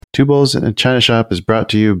Two Bowls in a China Shop is brought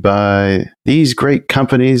to you by these great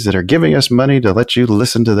companies that are giving us money to let you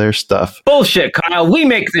listen to their stuff. Bullshit, Kyle. We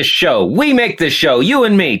make this show. You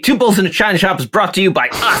and me. Two Bulls in a China Shop is brought to you by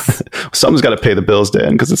us. Someone's got to pay the bills,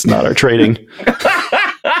 Dan, because it's not our training.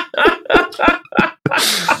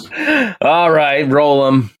 All right, roll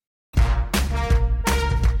them.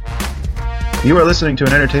 You are listening to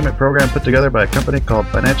an entertainment program put together by a company called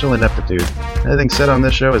Financial Ineptitude. Anything said on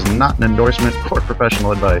this show is not an endorsement or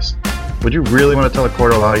professional advice. Would you really want to tell a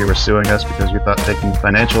court of law you were suing us because you thought taking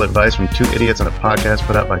financial advice from two idiots on a podcast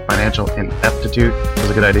put out by Financial Ineptitude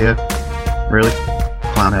was a good idea? Really?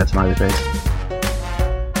 Clown hat, smiley face.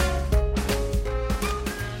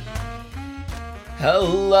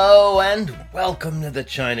 Hello and welcome to the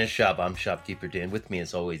China Shop. I'm Shopkeeper Dan. With me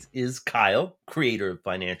as always is Kyle, creator of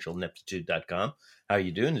financialineptitude.com. How are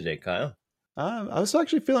you doing today, Kyle? I was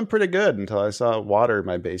actually feeling pretty good until I saw water in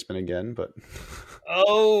my basement again, but...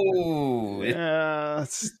 Oh! Yeah,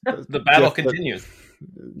 the battle continues.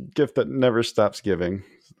 Gift that never stops giving.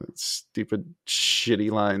 Stupid,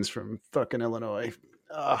 shitty lines from fucking Illinois.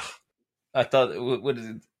 Ugh. I thought, what is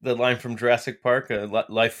it, the line from Jurassic Park?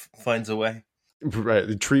 Life finds a way. Right,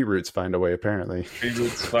 the tree roots find a way, apparently. Tree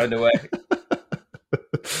roots find a way.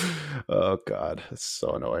 Oh, God, that's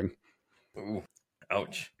so annoying. Ooh,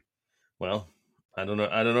 ouch. Well, I don't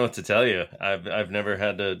know what to tell you. I've never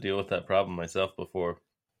had to deal with that problem myself before.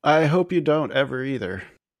 I hope you don't ever either,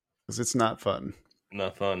 because it's not fun.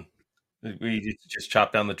 Not fun. We just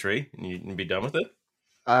chop down the tree and you can be done with it?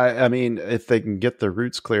 I mean, if they can get the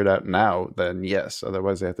roots cleared out now, then yes.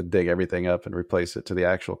 Otherwise, they have to dig everything up and replace it to the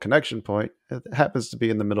actual connection point. It happens to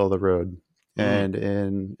be in the middle of the road. And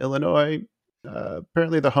in Illinois,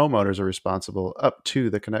 apparently the homeowners are responsible up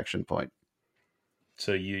to the connection point.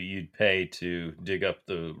 So you'd pay to dig up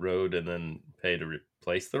the road and then pay to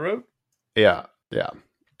replace the road? Yeah.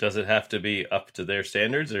 Does it have to be up to their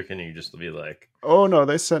standards, or can you just be like... Oh, no,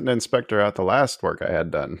 they sent an inspector out the last work I had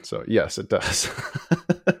done. So, yes, it does.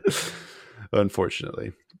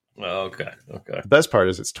 Unfortunately. Oh, okay. The best part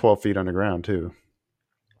is it's 12 feet underground, too.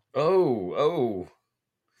 Oh.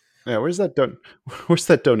 Yeah, where's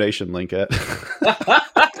that donation link at?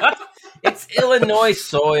 It's Illinois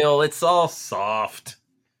soil. It's all soft.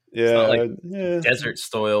 Yeah. It's not like desert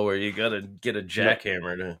soil where you got to get a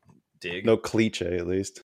jackhammer to dig. No cliche, at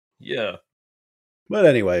least. Yeah. But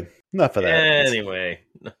anyway, enough of that. Anyway,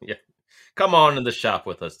 yeah. Come on to the shop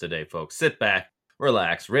with us today, folks. Sit back,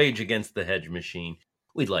 relax, rage against the hedge machine.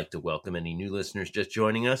 We'd like to welcome any new listeners just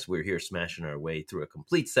joining us. We're here smashing our way through a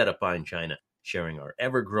complete setup buying China, sharing our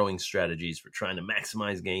ever-growing strategies for trying to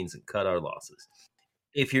maximize gains and cut our losses.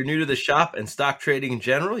 If you're new to the shop and stock trading in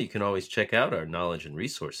general, you can always check out our knowledge and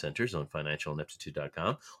resource centers on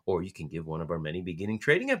financialineptitude.com, or you can give one of our many beginning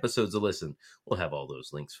trading episodes a listen. We'll have all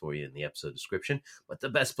those links for you in the episode description, but the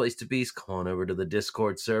best place to be is come on over to the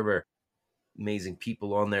Discord server. Amazing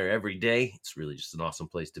people on there every day. It's really just an awesome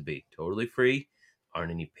place to be. Totally free.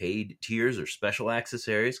 Aren't any paid tiers or special access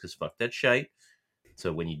areas, because fuck that shite.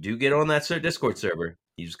 So when you do get on that Discord server,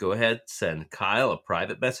 you just go ahead, send Kyle a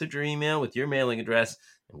private message or email with your mailing address,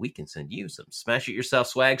 and we can send you some smash it yourself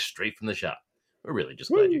swag straight from the shop. We're really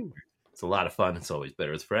just glad you're here. It's a lot of fun. It's always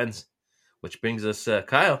better with friends. Which brings us,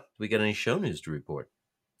 Kyle, do we got any show news to report?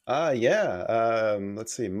 Yeah.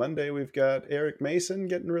 Let's see. Monday we've got Eric Mason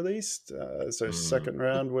getting released. It's our second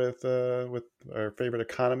round with our favorite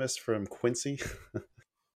economist from Quincy.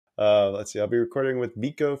 Let's see. I'll be recording with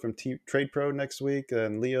Miko from Trade Pro next week,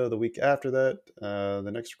 and Leo the week after that.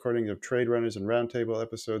 The next recording of Trade Runners and Roundtable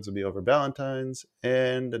episodes will be over Valentine's,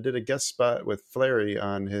 and I did a guest spot with Flary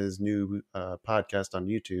on his new podcast on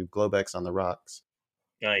YouTube, Globex on the Rocks.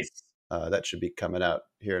 Nice. That should be coming out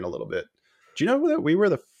here in a little bit. Do you know that we were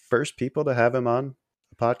the first people to have him on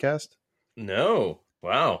the podcast? No.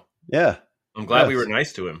 Wow. Yeah. I'm glad we were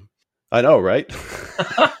nice to him. I know, right?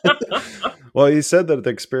 Well, he said that the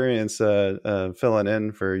experience filling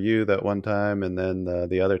in for you that one time, and then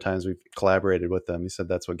the other times we've collaborated with them, he said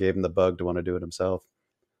that's what gave him the bug to want to do it himself.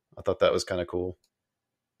 I thought that was kind of cool.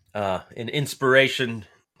 An inspiration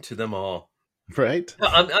to them all. Right?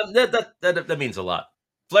 That means a lot.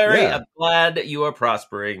 Flary, yeah. I'm glad that you are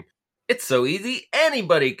prospering. It's so easy.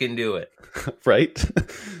 Anybody can do it. Right?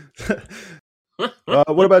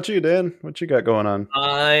 What about you, Dan? What you got going on?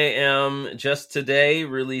 I am just today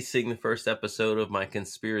releasing the first episode of my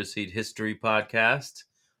Conspiracy History podcast.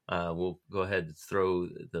 We'll go ahead and throw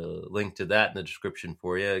the link to that in the description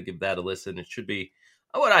for you. Give that a listen. It should be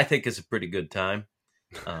what I think is a pretty good time.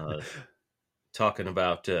 Talking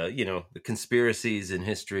about, the conspiracies in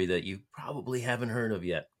history that you probably haven't heard of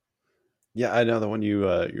yet. Yeah, I know the one you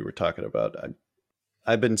were talking about.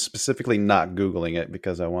 I've been specifically not Googling it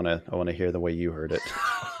because I want to hear the way you heard it.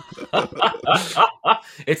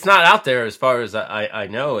 It's not out there as far as I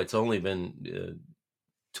know. It's only been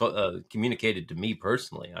communicated to me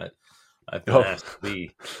personally. I've been asked to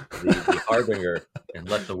be the harbinger and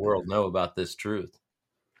let the world know about this truth.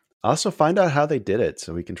 Also, find out how they did it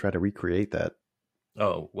so we can try to recreate that.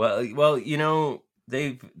 Oh, well, you know,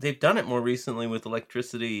 they've done it more recently with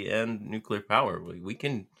electricity and nuclear power. We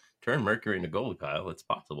can turn mercury into gold, Kyle. It's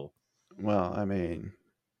possible. Well, I mean,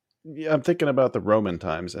 yeah, I'm thinking about the Roman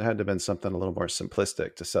times. It had to have been something a little more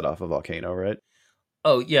simplistic to set off a volcano, right?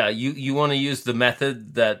 Oh, yeah, you want to use the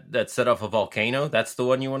method that set off a volcano? That's the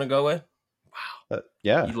one you want to go with? Wow.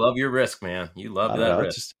 Yeah. You love your risk, man. You love that risk. I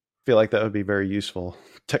just feel like that would be very useful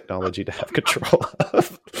technology to have control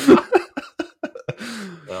of.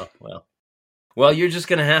 Well, you're just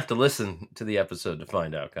going to have to listen to the episode to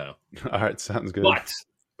find out, Kyle. All right, sounds good. But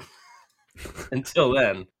until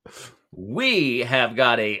then, we have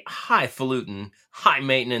got a highfalutin,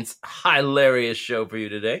 high-maintenance, hilarious show for you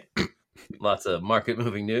today. Lots of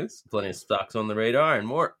market-moving news, plenty of stocks on the radar, and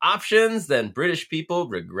more options than British people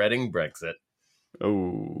regretting Brexit.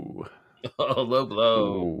 Oh, low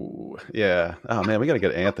blow. Ooh. Yeah. Oh, man, we got to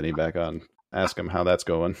get Anthony back on. Ask him how that's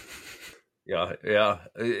going. Yeah.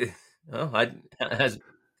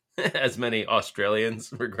 As many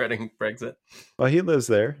Australians regretting Brexit. Well, he lives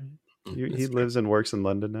there. He lives and works in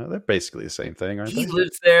London now. They're basically the same thing, aren't they? He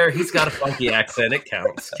lives there. He's got a funky accent. It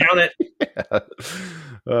counts. Count it. Yeah.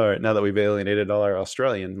 All right. Now that we've alienated all our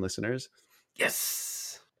Australian listeners.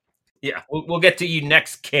 Yes. Yeah. We'll get to you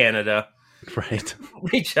next, Canada. Right.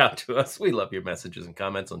 Reach out to us. We love your messages and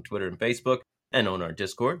comments on Twitter and Facebook and on our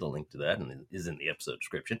Discord. The link to that is in the episode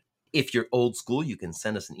description. If you're old school, you can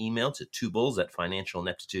send us an email to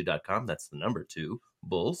 2bulls@financialineptitude.com. That's the number 2,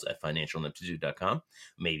 bulls@financialineptitude.com.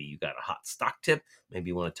 Maybe you got a hot stock tip.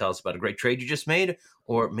 Maybe you want to tell us about a great trade you just made.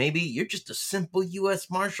 Or maybe you're just a simple U.S.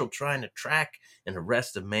 Marshal trying to track and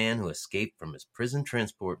arrest a man who escaped from his prison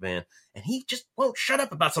transport van, and he just won't shut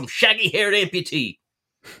up about some shaggy-haired amputee.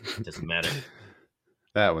 It doesn't matter.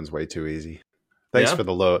 That one's way too easy. Thanks for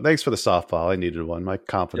the softball. I needed one. My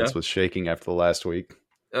confidence was shaking after the last week.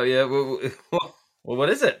 Oh, yeah. Well, what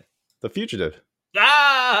is it? The Fugitive.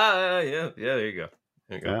 Yeah. There you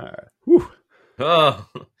go. Whew. Oh,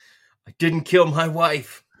 I didn't kill my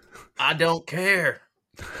wife. I don't care.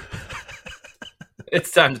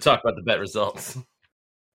 It's time to talk about the bet results.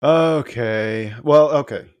 Okay. Well,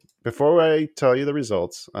 okay. Before I tell you the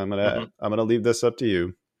results, I'm gonna leave this up to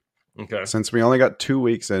you. Okay. Since we only got 2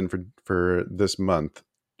 weeks in for this month,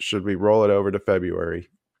 should we roll it over to February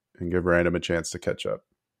and give Random a chance to catch up?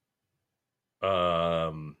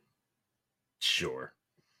 Sure.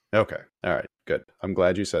 Okay. All right. Good. I'm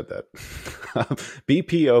glad you said that.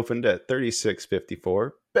 BP opened at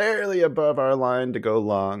 36.54, barely above our line to go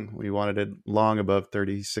long. We wanted it long above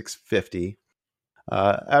 36.50.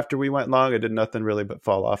 After we went long, it did nothing really but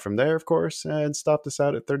fall off from there, of course, and stopped us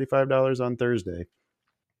out at $35 on Thursday.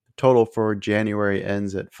 Total for January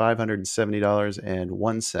ends at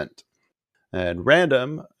 $570.01. And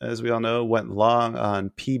Random, as we all know, went long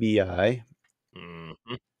on PBI.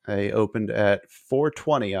 Mm-hmm. They opened at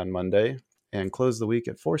 420 on Monday and closed the week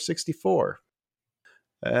at 464.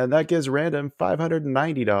 And that gives Random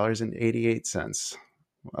 $590.88.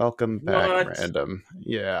 Welcome back, Random.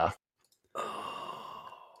 Yeah.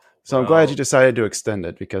 So I'm glad you decided to extend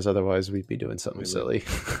it, because otherwise we'd be doing something silly.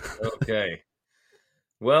 Okay.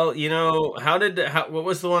 Well, you know, what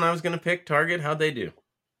was the one I was going to pick? Target? How'd they do?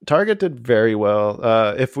 Target did very well.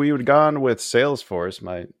 If we would gone with Salesforce,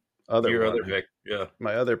 my other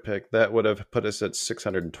pick, that would have put us at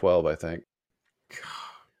 612, I think.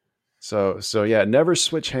 So yeah, never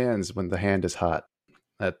switch hands when the hand is hot.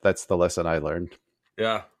 That's the lesson I learned.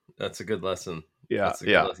 Yeah, that's a good lesson. Yeah.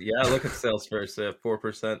 Yeah, look at Salesforce. They have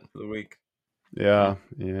 4% for the week. Yeah.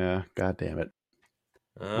 God damn it.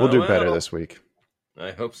 We'll do better this week.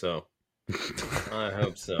 I hope so.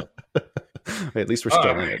 At least we're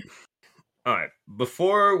still in it. All right.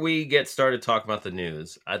 Before we get started talking about the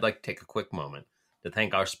news, I'd like to take a quick moment to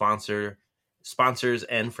thank our sponsors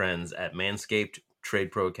and friends at Manscaped,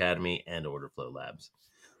 Trade Pro Academy, and Orderflow Labs.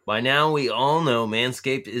 By now, we all know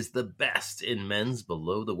Manscaped is the best in men's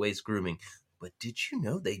below-the-waist grooming. But did you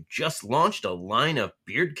know they just launched a line of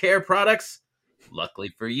beard care products? Luckily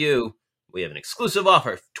for you, we have an exclusive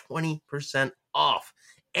offer, 20% off.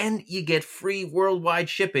 And you get free worldwide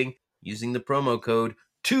shipping using the promo code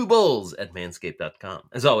 2bulls at manscaped.com.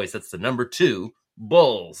 As always, that's the number 2,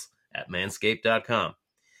 bulls at manscaped.com.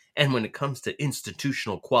 And when it comes to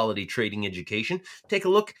institutional quality trading education, take a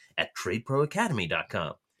look at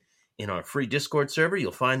tradeproacademy.com. In our free Discord server,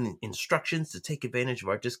 you'll find instructions to take advantage of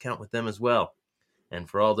our discount with them as well. And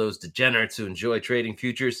for all those degenerates who enjoy trading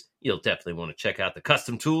futures, you'll definitely want to check out the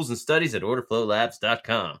custom tools and studies at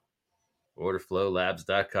orderflowlabs.com.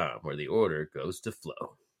 Orderflowlabs.com, where the order goes to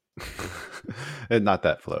flow. And not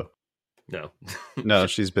that Flo. No. No,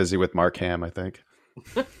 she's busy with Mark Ham, I think.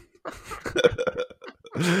 All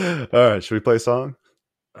right, should we play a song?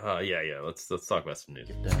 Yeah. Let's talk about some news.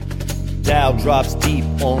 Dow drops deep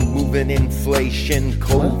on moving inflation,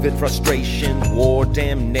 COVID frustration, war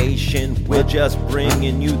damnation. We're just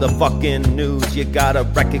bringing you the fucking news. You gotta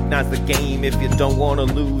recognize the game if you don't wanna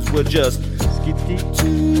lose. We're just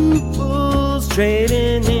two fools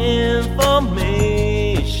trading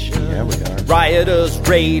information. Yeah, we are. Rioters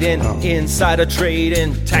raiding, insider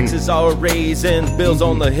trading, taxes are raising, bills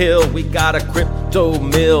on the hill. We got a crypto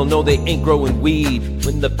mill. No, they ain't growing weed.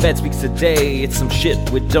 When the Fed speaks today, it's some shit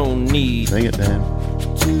we don't need. Sing it, Dan.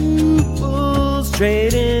 Two fools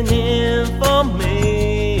trading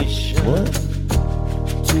information. What?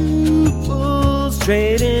 Two fools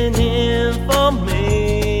trading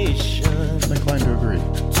information. I'm inclined to agree.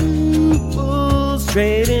 Two fools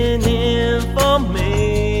trading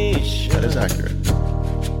information. That is accurate.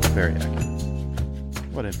 Very accurate.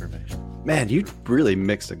 What information? Man, you really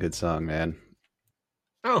mixed a good song, man.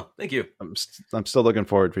 Oh, thank you. I'm still looking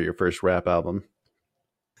forward for your first rap album.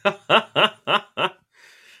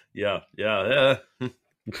 Yeah.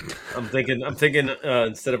 I'm thinking.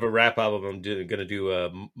 Instead of a rap album, I'm gonna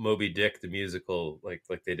do Moby Dick the musical, like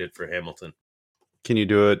they did for Hamilton. Can you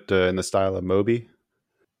do it in the style of Moby?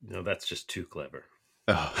 No, that's just too clever.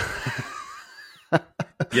 Oh.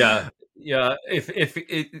 Yeah. If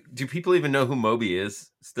do people even know who Moby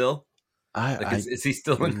is still? Is he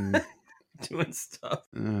still doing stuff?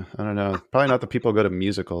 I don't know. Probably not the people who go to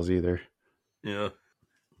musicals either. Yeah.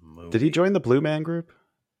 Moby. Did he join the Blue Man Group?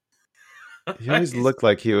 He always looked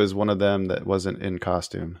like he was one of them that wasn't in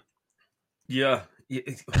costume. Yeah. Oh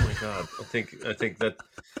my god.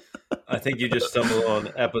 I think you just stumbled on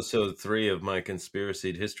episode 3 of my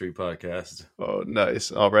conspiracy history podcast. Oh,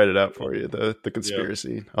 nice. I'll write it out for you. The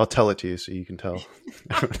conspiracy. Yeah. I'll tell it to you so you can tell.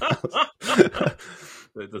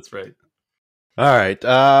 That's right. All right.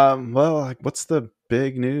 Well, what's the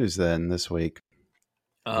big news then this week?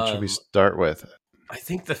 What should we start with? I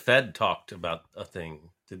think the Fed talked about a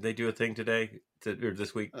thing. Did they do a thing today or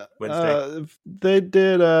this week, Wednesday? They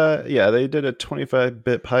did. They did a 25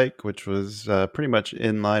 bip hike, which was pretty much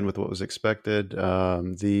in line with what was expected.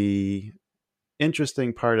 The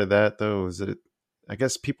interesting part of that, though, is that I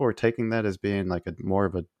guess people were taking that as being like more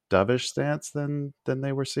of a dovish stance than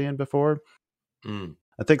they were seeing before. Mm.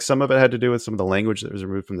 I think some of it had to do with some of the language that was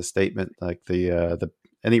removed from the statement, like the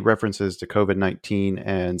any references to COVID-19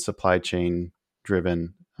 and supply chain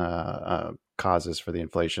driven causes for the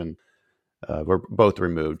inflation were both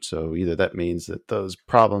removed. So either that means that those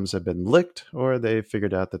problems have been licked, or they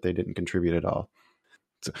figured out that they didn't contribute at all.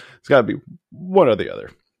 So it's got to be one or the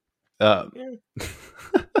other.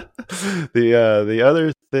 The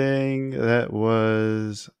other thing that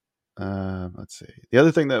was, let's see, the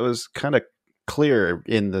other thing that was kind of clear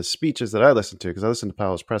in the speeches that I listened to, because I listened to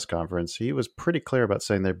Powell's press conference, he was pretty clear about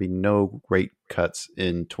saying there'd be no rate cuts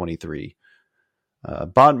in 23.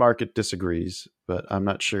 Bond market disagrees, but I'm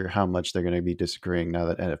not sure how much they're going to be disagreeing now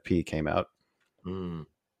that NFP came out.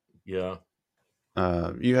 Yeah.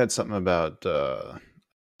 You had something about the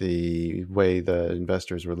way the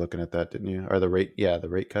investors were looking at that, didn't you? Or the rate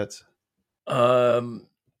cuts. Yeah.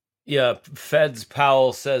 Fed's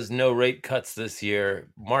Powell says no rate cuts this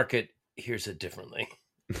year. Market hears it differently.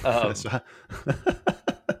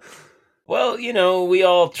 Well, we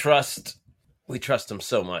all trust them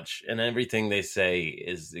so much, and everything they say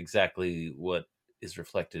is exactly what is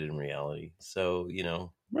reflected in reality. So,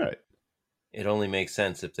 right. It only makes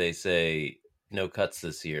sense if they say no cuts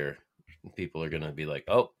this year. People are going to be like,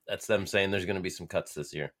 oh, that's them saying there's going to be some cuts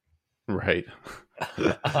this year. Right.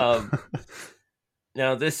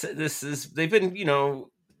 Now this is, they've been,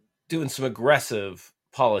 doing some aggressive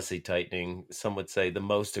policy tightening. Some would say the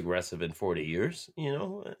most aggressive in 40 years,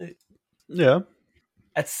 Yeah.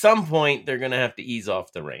 At some point, they're going to have to ease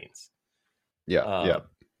off the reins. Yeah.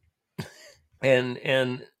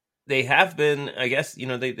 And they have been, I guess,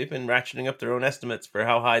 they've been ratcheting up their own estimates for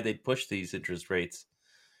how high they'd push these interest rates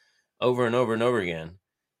over and over and over again.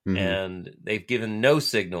 Mm-hmm. And they've given no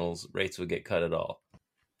signals rates would get cut at all.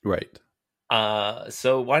 Right.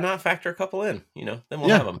 So why not factor a couple in? Then we'll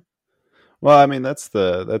have them. Well, I mean, that's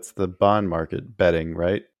the bond market betting,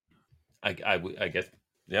 right? I guess.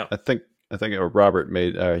 Yeah. I think Robert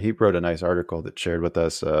he wrote a nice article that shared with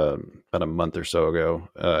us about a month or so ago,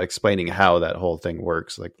 explaining how that whole thing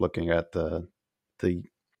works, like looking at the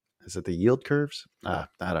is it the yield curves? I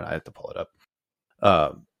don't know. I have to pull it up.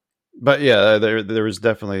 But yeah, there was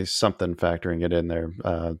definitely something factoring it in there.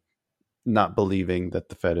 Not believing that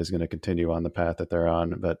the Fed is going to continue on the path that they're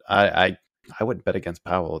on, but I wouldn't bet against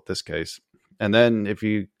Powell at this case. And then if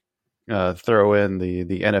you throw in the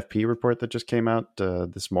NFP report that just came out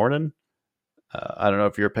this morning, I don't know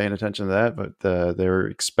if you're paying attention to that, but they're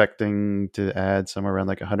expecting to add somewhere around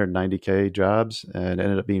like 190K jobs, and it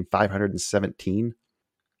ended up being 517.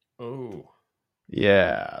 Oh,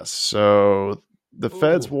 yeah. So the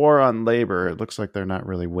Fed's war on labor, it looks like they're not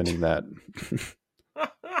really winning that.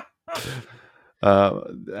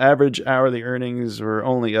 Average hourly earnings were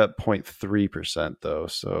only up 0.3% though,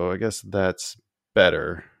 so I guess that's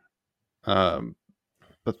better.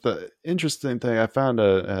 But the interesting thing, I found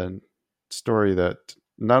a story that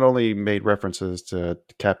not only made references to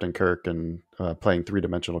Captain Kirk and playing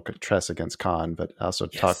three-dimensional chess against Khan, but also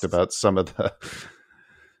talked about some of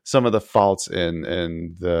the faults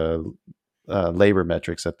in the labor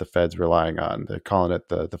metrics that the Fed's relying on. They're calling it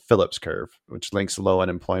the Phillips curve, which links low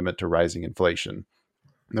unemployment to rising inflation.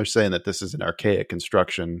 And they're saying that this is an archaic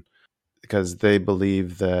construction because they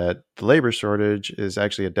believe that the labor shortage is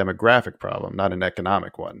actually a demographic problem, not an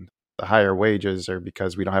economic one. The higher wages are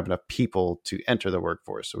because we don't have enough people to enter the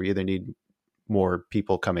workforce. So we either need more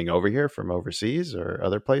people coming over here from overseas or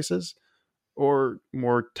other places, or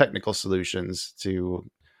more technical solutions to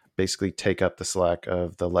basically take up the slack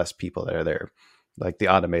of the less people that are there, like the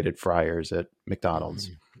automated fryers at McDonald's.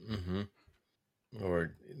 Mm-hmm.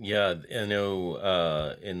 Or yeah, I know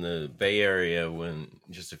in the Bay Area, when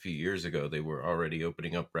just a few years ago they were already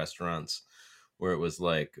opening up restaurants where it was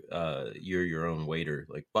like you're your own waiter,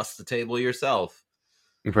 like bust the table yourself,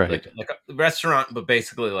 right? Like a restaurant, but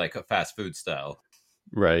basically like a fast food style.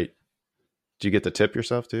 Right. Do you get to tip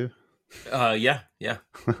yourself too? Yeah.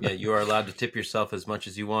 You are allowed to tip yourself as much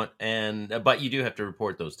as you want, but you do have to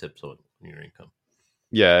report those tips on your income.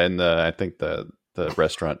 Yeah, and I think the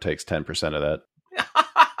restaurant takes 10% of that.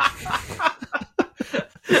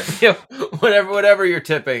 Yeah, whatever you're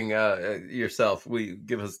tipping yourself, we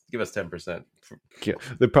give us 10%. Yeah,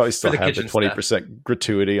 they probably still the have the 20% staff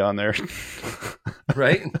gratuity on there,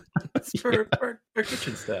 right? That's for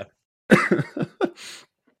kitchen staff.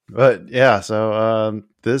 But yeah, so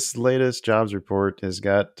this latest jobs report has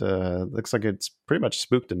got looks like it's pretty much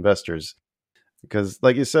spooked investors because,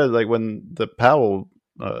 like you said, like when the Powell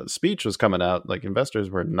speech was coming out, like investors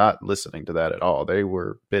were not listening to that at all. They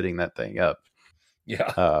were bidding that thing up.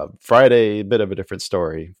 Yeah. Friday, a bit of a different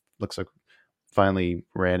story. Looks like finally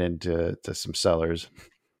ran into some sellers.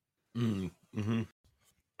 Mm-hmm.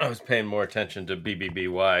 I was paying more attention to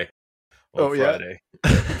BBBY on Friday.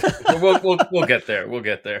 Yeah. we'll get there. We'll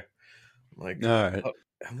get there. Like, all right.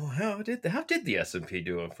 How did the S&P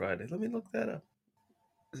do on Friday? Let me look that up.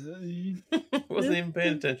 Wasn't even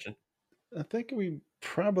paying attention. I think we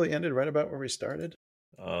probably ended right about where we started.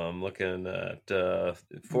 Looking at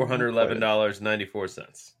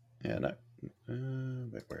 $411.94. Yeah, not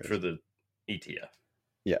for the ETF.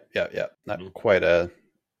 Yeah. Not quite a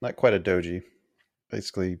doji.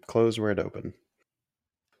 Basically, close where it opened.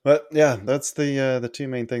 But yeah, that's the two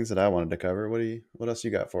main things that I wanted to cover. What else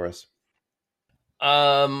you got for us?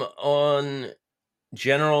 On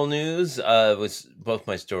general news, was both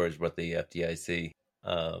my stories about the FDIC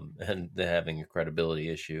and they're having a credibility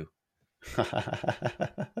issue. I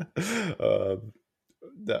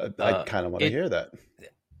kind of want to hear that.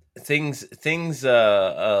 Things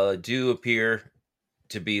do appear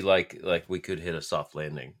to be like we could hit a soft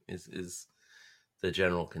landing. Is the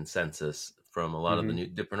general consensus from a lot of the new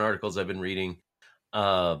different articles I've been reading.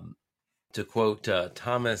 To quote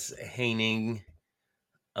Thomas Haining,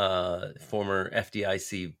 former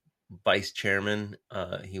FDIC vice chairman,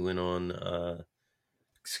 he went on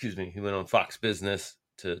Fox Business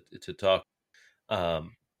to talk.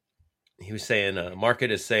 He was saying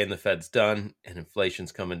market is saying the Fed's done and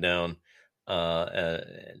inflation's coming down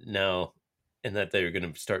now, and that they're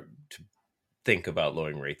going to start to think about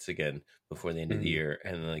lowering rates again before the end of the year.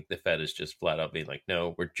 And like the Fed is just flat out being like,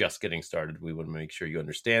 no, we're just getting started. We want to make sure you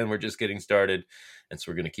understand we're just getting started. And so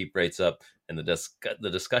we're going to keep rates up. And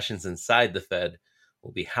the discussions inside the Fed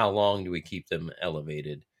will be how long do we keep them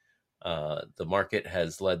elevated? The market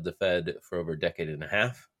has led the Fed for over a decade and a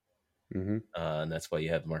half. And that's why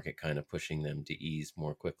you have the market kind of pushing them to ease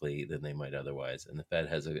more quickly than they might otherwise. And the Fed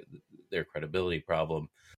has their credibility problem.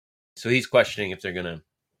 So he's questioning if they're going to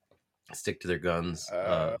stick to their guns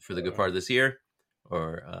for the good part of this year,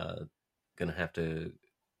 or going to have to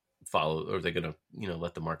follow, or are they going to,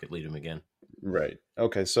 let the market lead them again? Right.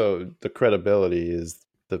 Okay. So the credibility is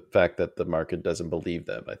the fact that the market doesn't believe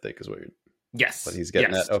them, I think, is what he's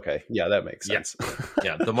getting at. Okay. Yeah, that makes sense.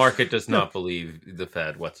 Yeah. The market does not believe the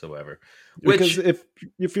Fed whatsoever. Because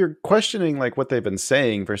if you're questioning like what they've been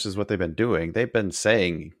saying versus what they've been doing, they've been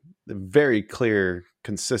saying a very clear,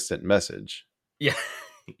 consistent message. Yeah.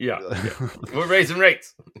 Yeah. We're raising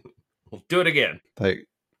rates. We'll do it again. Like,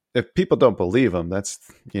 if people don't believe them, that's,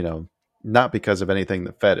 not because of anything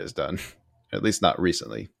the Fed has done, at least not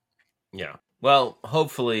recently. Yeah. Well,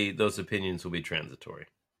 hopefully those opinions will be transitory.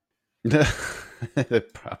 They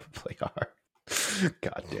probably are.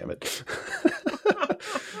 God damn it.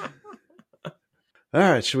 All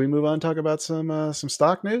right. Should we move on and talk about some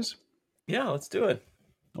stock news? Yeah, let's do it.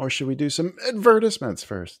 Or should we do some advertisements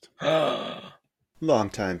first?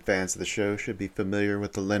 Longtime fans of the show should be familiar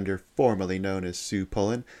with the lender formerly known as Sue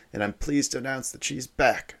Pullen, and I'm pleased to announce that she's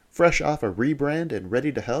back, fresh off a rebrand and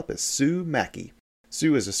ready to help as Sue Mackey.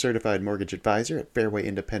 Sue is a certified mortgage advisor at Fairway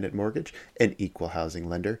Independent Mortgage, an equal housing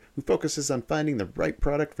lender who focuses on finding the right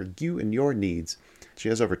product for you and your needs. She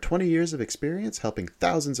has over 20 years of experience helping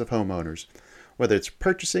thousands of homeowners. Whether it's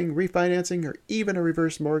purchasing, refinancing, or even a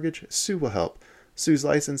reverse mortgage, Sue will help. Sue's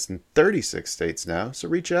licensed in 36 states now, so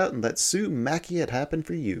reach out and let Sue Mackey it happen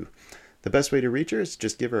for you. The best way to reach her is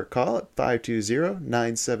just give her a call at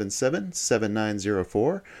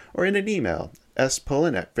 520-977-7904 or in an email,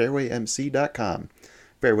 spullen@fairwaymc.com.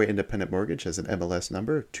 Fairway Independent Mortgage has an MLS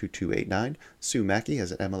number of 2289. Sue Mackey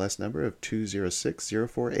has an MLS number of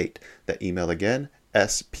 206048. That email again,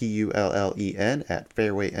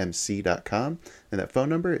 spullen@fairwaymc.com, and that phone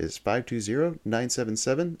number is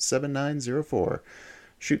 520-977-7904.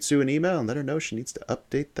 Shoot Sue an email and let her know she needs to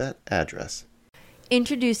update that address.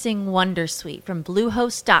 Introducing Wondersuite from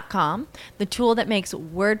Bluehost.com, the tool that makes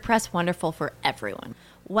WordPress wonderful for everyone.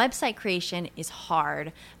 Website creation is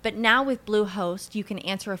hard, but now with Bluehost, you can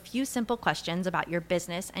answer a few simple questions about your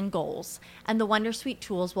business and goals, and the Wondersuite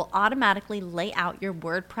tools will automatically lay out your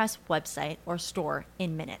WordPress website or store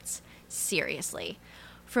in minutes. Seriously.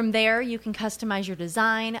 From there, you can customize your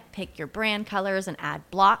design, pick your brand colors, and add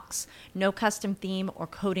blocks. No custom theme or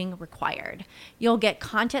coding required. You'll get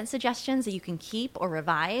content suggestions that you can keep or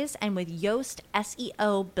revise, and with Yoast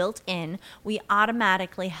SEO built in, we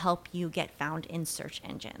automatically help you get found in search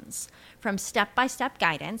engines. From step-by-step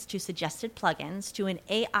guidance to suggested plugins to an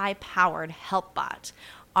AI-powered help bot,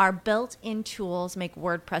 our built-in tools make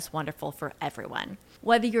WordPress wonderful for everyone.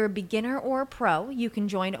 Whether you're a beginner or a pro, you can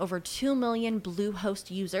join over 2 million Bluehost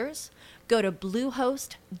users. Go to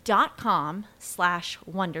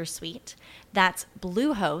bluehost.com/wondersuite. That's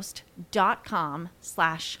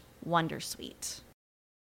bluehost.com/wondersuite.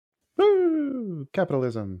 Woo!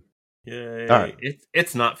 Capitalism. Yay. Right.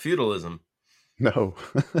 It's not feudalism. No.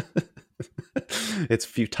 It's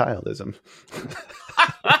futilism.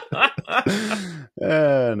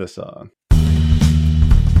 And a song.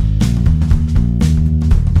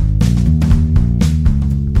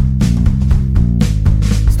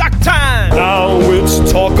 Time! Now it's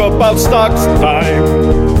talk about stocks time.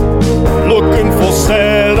 Looking for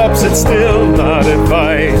setups, it's still not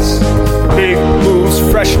advice. Big moves,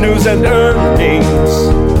 fresh news and earnings.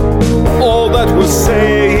 All that we're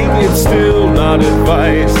saying, it's still not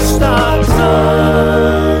advice. Stock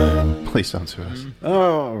time! Please don't sue us.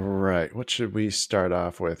 All right. What should we start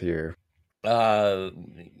off with here?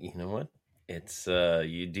 You know what? It's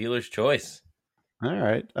you dealer's choice. All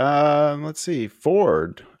right. Let's see.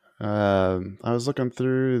 Ford. I was looking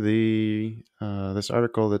through this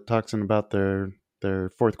article that talks about their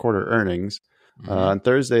fourth quarter earnings. On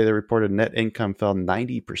Thursday, they reported net income fell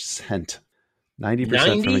 90%.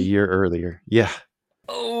 90% from a year earlier. Yeah.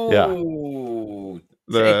 Oh. Yeah.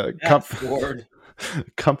 The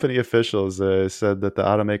company officials said that the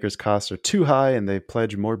automaker's costs are too high and they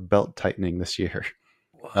pledge more belt tightening this year.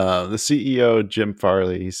 The CEO, Jim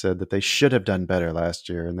Farley, he said that they should have done better last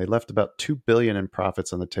year, and they left about $2 billion in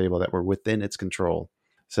profits on the table that were within its control.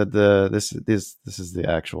 Said this is the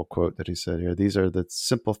actual quote that he said here. These are the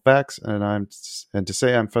simple facts, and to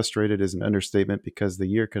say I'm frustrated is an understatement because the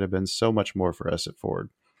year could have been so much more for us at Ford.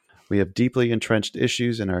 We have deeply entrenched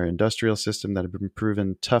issues in our industrial system that have been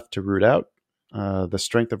proven tough to root out. The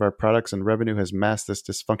strength of our products and revenue has masked this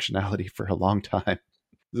dysfunctionality for a long time.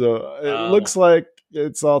 So it looks like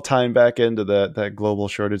it's all tying back into that global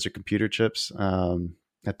shortage of computer chips.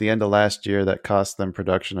 At the end of last year, that cost them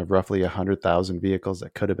production of roughly 100,000 vehicles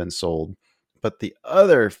that could have been sold. But the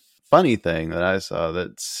other funny thing that I saw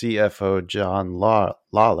that CFO John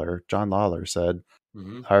Lawler said,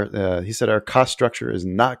 he said our cost structure is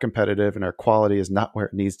not competitive and our quality is not where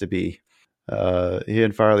it needs to be. He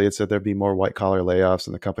and Farley had said there'd be more white collar layoffs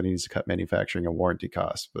and the company needs to cut manufacturing and warranty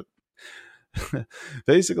costs. But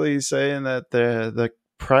basically, he's saying that the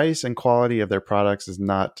price and quality of their products is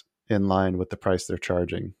not in line with the price they're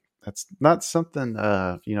charging. That's not something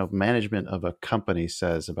management of a company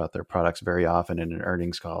says about their products very often in an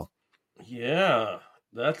earnings call. Yeah,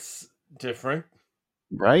 that's different.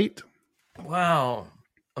 Right? Wow.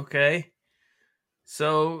 Okay.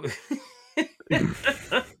 So do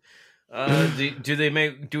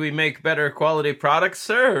we make better quality products,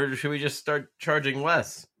 sir, or should we just start charging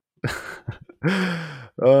less?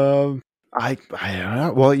 I don't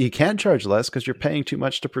know. Well, you can charge less because you're paying too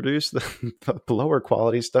much to produce the lower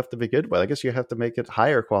quality stuff to begin with. I guess you have to make it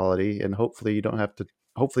higher quality, and hopefully you don't have to.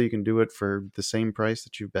 Hopefully you can do it for the same price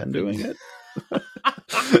that you've been doing it.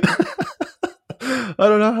 I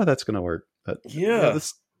don't know how that's going to work. But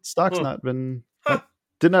the stock's not been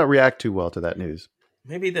did not react too well to that news.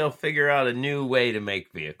 Maybe they'll figure out a new way to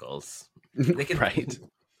make vehicles. They can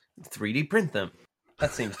 3D print them.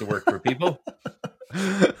 That seems to work for people.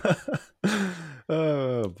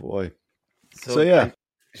 Oh boy. So yeah,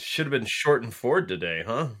 should have been short and Ford today,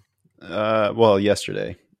 huh? Well,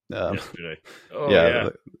 yesterday. Yesterday. Oh yeah.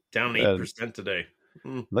 Down 8% today.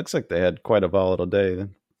 Looks like they had quite a volatile day.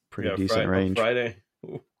 Pretty decent range. Friday.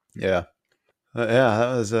 Yeah.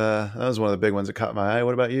 That was one of the big ones that caught my eye.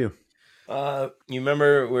 What about you? You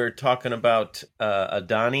remember we were talking about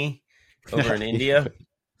Adani over in India?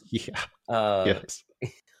 Yeah. Yes.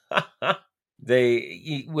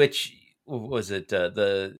 Which was it?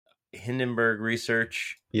 The Hindenburg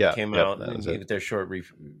Research came out and gave their short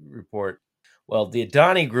report. Well, the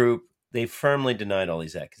Adani Group, they firmly denied all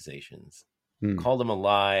these accusations, called them a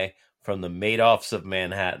lie from the Madoffs of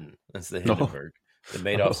Manhattan. That's the Hindenburg, the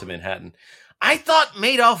Madoffs of Manhattan. I thought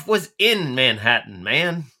Madoff was in Manhattan,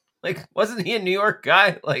 man. Like, wasn't he a New York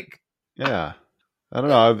guy? Like, yeah. I don't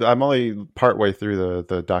know. I'm only partway through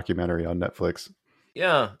the documentary on Netflix.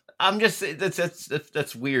 Yeah. I'm just saying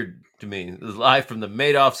that's weird to me. The lie from the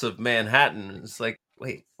Madoffs of Manhattan. It's like,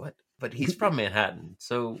 wait, what? But he's from Manhattan,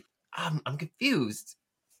 so I'm confused.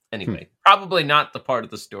 Anyway, probably not the part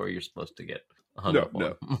of the story you're supposed to get hung up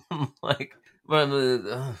on. Like,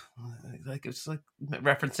 like it's like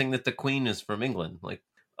referencing that the Queen is from England. Like,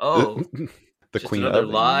 oh, the just Queen another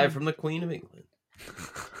lie from the Queen of England.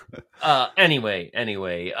 Anyway,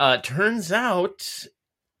 turns out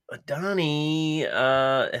Adani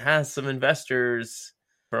has some investors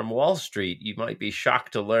from Wall Street. You might be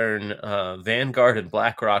shocked to learn Vanguard and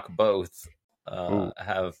BlackRock both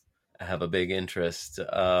have a big interest.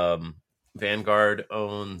 Vanguard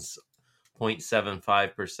owns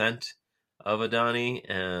 0.75% of Adani,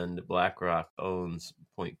 and BlackRock owns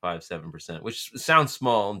 0.57%, which sounds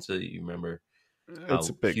small until you remember it's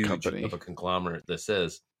a big huge company of a conglomerate this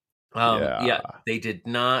is. They did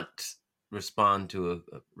not respond to a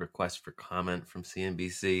request for comment from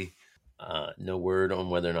CNBC. No word on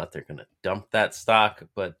whether or not they're going to dump that stock,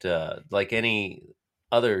 but like any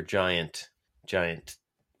other giant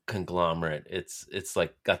conglomerate, it's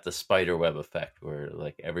like got the spider web effect where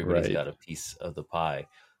like everybody's got a piece of the pie.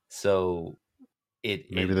 So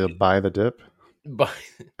maybe they'll buy the dip. Buy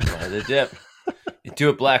the dip. Do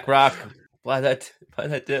it, BlackRock. Buy that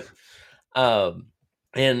dip. And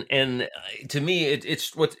to me,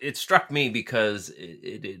 it struck me because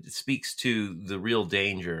it speaks to the real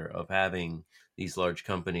danger of having these large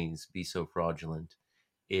companies be so fraudulent.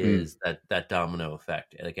 Is that domino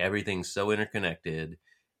effect? Like everything's so interconnected,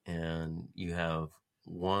 and you have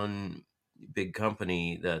one big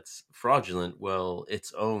company that's fraudulent. Well,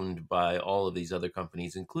 it's owned by all of these other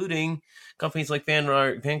companies, including companies like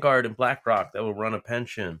Vanguard and BlackRock that will run a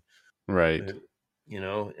pension, right? And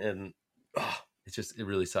it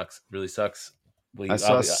really sucks. Really sucks. I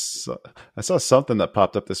saw something that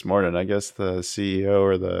popped up this morning. I guess the CEO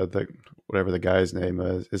or the whatever the guy's name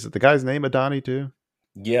is it the guy's name Adani too?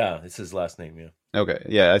 Yeah, it's his last name. Yeah. Okay.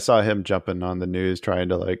 Yeah, I saw him jumping on the news trying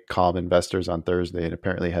to like calm investors on Thursday, and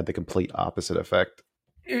apparently had the complete opposite effect.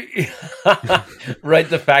 Right,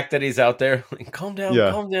 the fact that he's out there, like, calm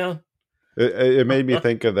down. It made me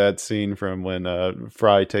think of that scene from when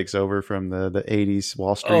Fry takes over from the 80s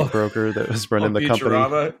Wall Street broker that was running the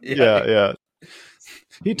company. Yeah.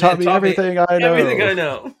 He taught me everything I know. Everything I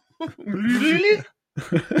know.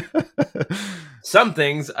 Some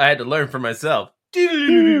things I had to learn for myself.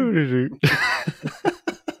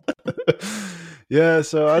 Yeah,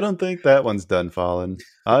 so I don't think that one's done falling.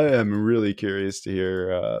 I am really curious to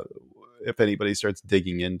hear if anybody starts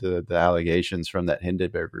digging into the allegations from that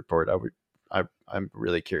Hindenburg report. I'm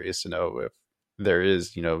really curious to know if there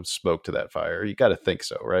is, smoke to that fire. You got to think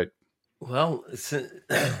so, right? Well,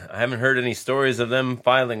 I haven't heard any stories of them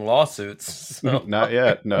filing lawsuits. So Not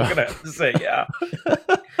yet. No. I'm gonna have to say, yeah.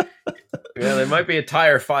 Yeah, there might be a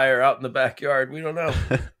tire fire out in the backyard. We don't know.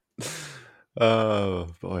 Oh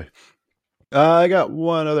boy. I got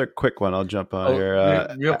one other quick one. I'll jump on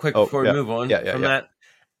here. Real quick before we move on from that.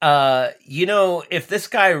 If this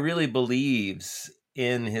guy really believes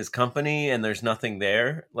in his company and there's nothing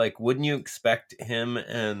there, like, wouldn't you expect him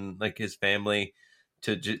and like his family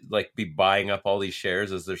to be buying up all these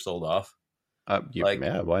shares as they're sold off?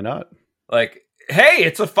 Yeah, why not? Like, hey,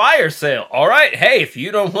 it's a fire sale. All right, hey, if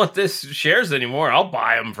you don't want this shares anymore, I'll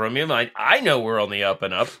buy them from you. Like, I know we're on the up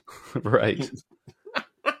and up, Right?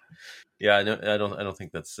 Yeah, I don't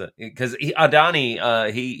think that's because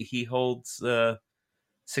Adani he holds 64%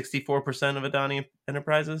 of Adani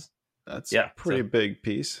Enterprises. That's a pretty big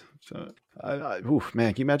piece. So,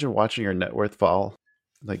 man, can you imagine watching your net worth fall?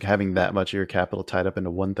 Like having that much of your capital tied up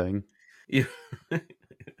into one thing. Yeah.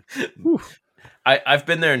 I've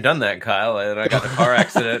been there and done that, Kyle, and I got in a car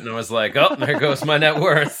accident and I was like, oh, there goes my net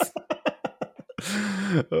worth.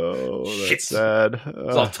 Oh, that's Shit. Sad.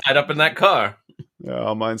 It's all tied up in that car. Yeah,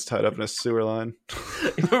 all mine's tied up in a sewer line.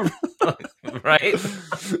 Right?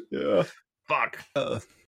 Yeah. Fuck.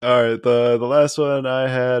 All right, the last one I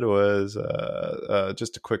had was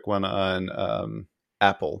just a quick one on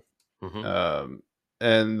Apple. Mm-hmm.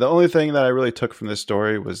 And the only thing that I really took from this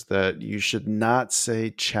story was that you should not say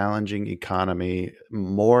challenging economy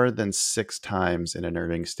more than 6 times in an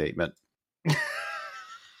earnings statement.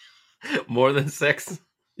 More than 6?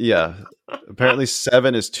 Yeah. Apparently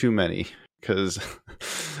 7 is too many because,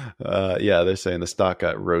 they're saying the stock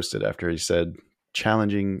got roasted after he said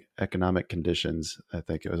challenging economic conditions. I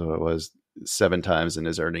think it was what it was 7 times in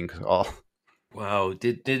his earnings call. Wow.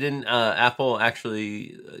 Didn't Apple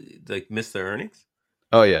actually miss their earnings?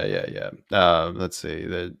 Oh yeah. Let's see.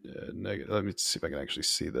 Let me see if I can actually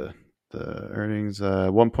see the earnings.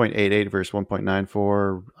 1.88 versus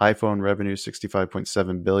 1.94. iPhone revenue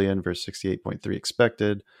 65.7 billion versus 68.3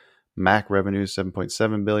 expected. Mac revenue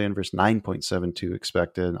 7.7 billion versus 9.72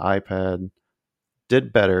 expected. iPad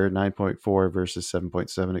did better, 9.4 versus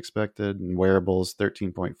 7.7 expected. And wearables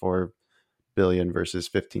 13.4 billion versus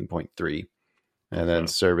 15.3. And then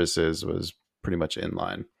services was pretty much in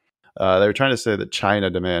line. They were trying to say that China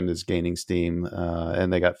demand is gaining steam,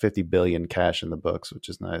 and they got 50 billion cash in the books, which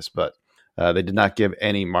is nice. But they did not give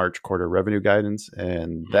any March quarter revenue guidance,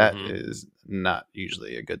 and that is not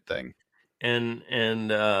usually a good thing. And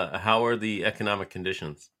how are the economic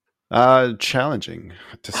conditions? Challenging,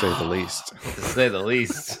 to say the least. To say the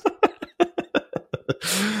least.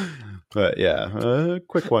 But yeah, a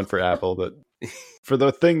quick one for Apple. But for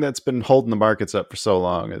the thing that's been holding the markets up for so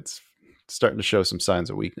long, it's starting to show some signs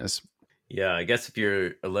of weakness. Yeah, I guess if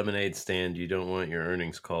you're a lemonade stand, you don't want your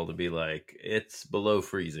earnings call to be like, it's below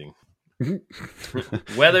freezing.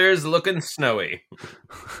 Weather's looking snowy.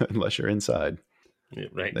 Unless you're inside. Yeah,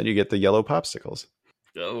 right. Then you get the yellow popsicles.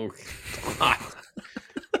 Oh, God.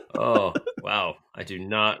 Oh, wow. I do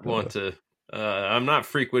not want to. I'm not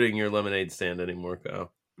frequenting your lemonade stand anymore,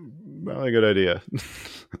 Kyle. Not a good idea.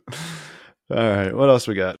 All right, what else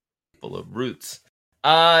we got? Full of roots.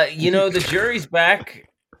 The jury's back.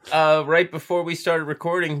 Right before we started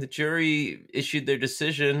recording, the jury issued their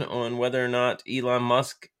decision on whether or not Elon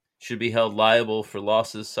Musk should be held liable for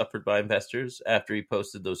losses suffered by investors after he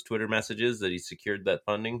posted those Twitter messages that he secured that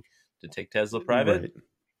funding to take Tesla private. Right.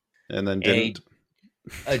 And then didn't.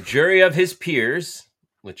 A jury of his peers,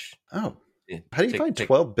 which... Oh, how do you find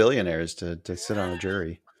 12 billionaires to sit on a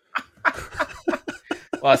jury?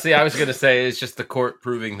 Well, see, I was going to say it's just the court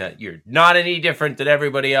proving that you're not any different than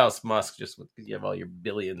everybody else, Musk, just because you have all your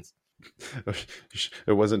billions.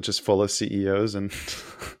 It wasn't just full of CEOs and...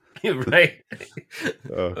 Right.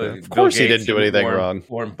 Of course he didn't do anything wrong.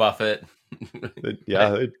 Warren Buffett.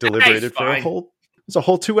 They deliberated for it's a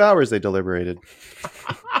whole 2 hours they deliberated.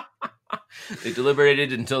 They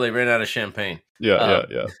deliberated until they ran out of champagne. Yeah.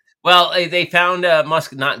 Well, they found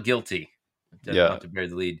Musk not guilty. Not to bear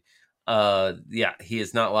the lead. He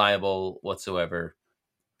is not liable whatsoever.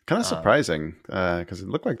 Kind of surprising because it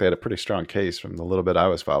looked like they had a pretty strong case from the little bit I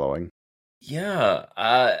was following.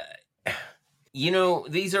 Yeah.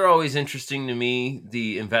 These are always interesting to me,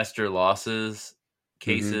 the investor losses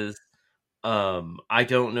cases. Mm-hmm. I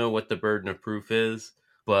don't know what the burden of proof is,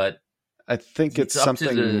 but I think it's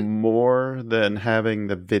something more than having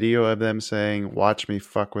the video of them saying, watch me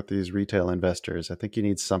fuck with these retail investors. I think you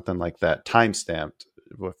need something like that time-stamped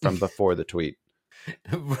from before the tweet.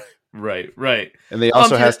 Right. And they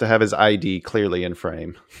also has to have his ID clearly in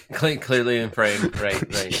frame. Clearly in frame,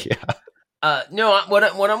 right. Yeah. No,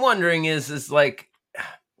 what I'm wondering is like,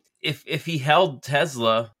 if he held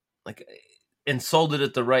Tesla like and sold it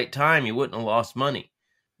at the right time, he wouldn't have lost money.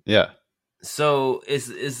 Yeah. So is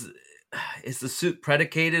the suit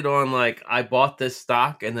predicated on like I bought this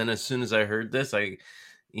stock and then as soon as I heard this, I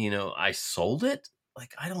sold it?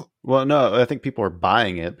 Like I don't. Well, no, I think people are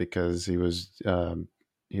buying it because he was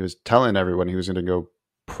telling everyone he was going to go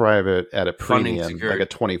private at a premium, like a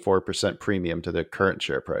 24% premium to the current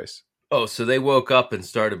share price. Oh, so they woke up and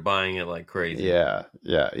started buying it like crazy. Yeah.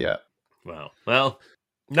 Wow. Well,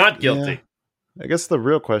 not guilty. Yeah. I guess the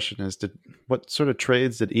real question is, what sort of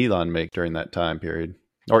trades did Elon make during that time period?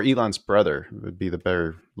 Or Elon's brother would be the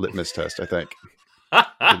better litmus test, I think.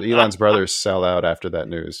 Did Elon's brother sell out after that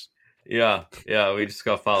news? Yeah, we just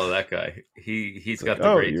got to follow that guy. He's got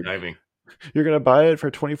the great timing. You're going to buy it for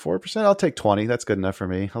 24%? I'll take 20. That's good enough for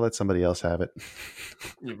me. I'll let somebody else have it.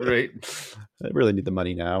 Right. I really need the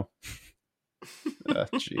money now.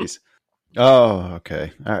 Jeez. Oh,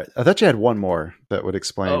 okay. All right. I thought you had one more that would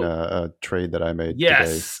explain a trade that I made today.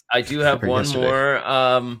 Yes, I do have one more.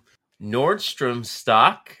 Nordstrom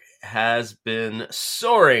stock has been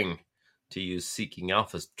soaring, to use Seeking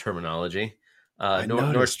Alpha's terminology.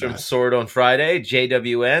 Nordstrom soared on Friday,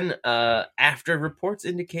 JWN, after reports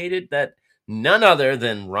indicated that none other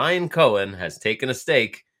than Ryan Cohen has taken a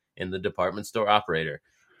stake in the department store operator.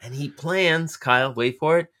 And he plans, Kyle, wait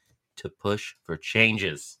for it, to push for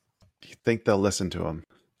changes. Do you think they'll listen to him?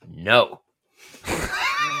 No.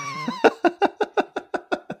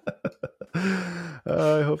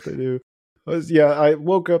 I hope they do. I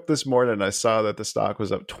woke up this morning and I saw that the stock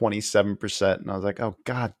was up 27%, and I was like, "Oh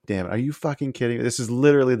God damn it! Are you fucking kidding me?" This is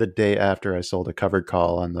literally the day after I sold a covered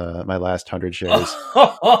call on my last 100 shares.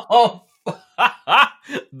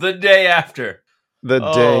 The day after. The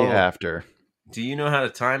day after. Do you know how to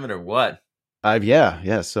time it or what?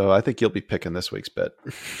 Yeah. So I think you'll be picking this week's bet.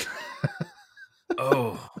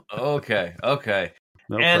 Oh, okay.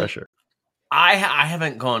 No pressure. I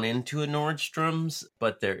haven't gone into a Nordstrom's,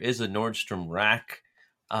 but there is a Nordstrom rack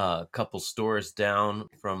a couple stores down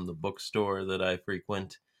from the bookstore that I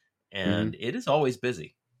frequent, and it is always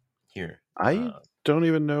busy here. I don't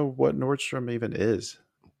even know what Nordstrom even is.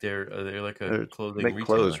 They're like a clothing retailer.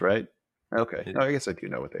 Clothes, right? Okay. I guess I do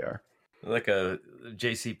know what they are. Like a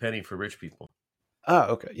JCPenney for rich people. Oh,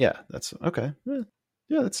 okay. Yeah, that's okay.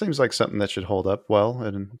 Yeah, that seems like something that should hold up well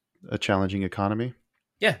in a challenging economy.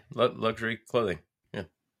 Yeah, luxury clothing. Yeah.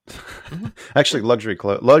 Actually, luxury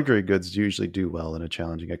goods usually do well in a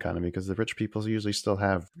challenging economy because the rich people usually still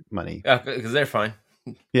have money. Yeah, because they're fine.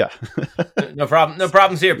 Yeah. No problem. No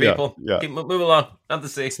problems here, people. Yeah. Keep move along. Nothing to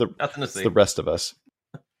see. Nothing to see. It's the rest of us.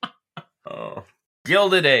 Oh,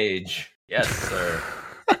 Gilded Age. Yes, sir.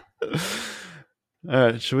 All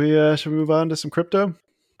right. Should we move on to some crypto?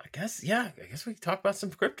 I guess we can talk about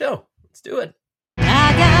some crypto. Let's do it.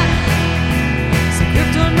 I got some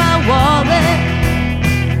crypto in my wallet,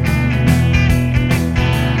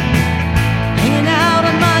 hanging out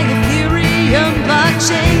on my Ethereum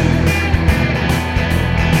blockchain.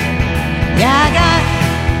 Yeah, I got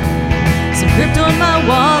some crypto in my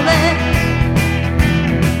wallet,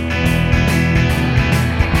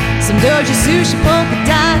 some Doji, Sushi,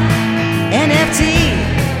 Polkadot, NFT,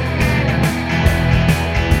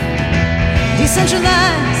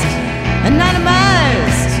 decentralized,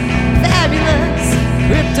 anonymized, fabulous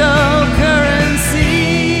cryptocurrency.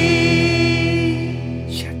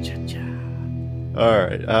 All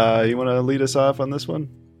right. You want to lead us off on this one?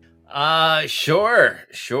 Sure.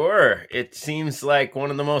 It seems like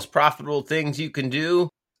one of the most profitable things you can do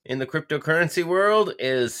in the cryptocurrency world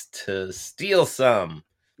is to steal some.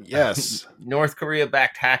 Yes. North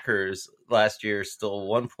Korea-backed hackers last year stole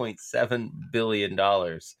 $1.7 billion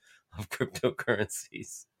of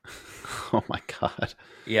cryptocurrencies. Oh my God.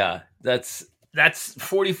 Yeah, that's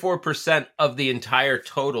 44% of the entire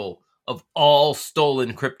total of all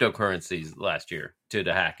stolen cryptocurrencies last year due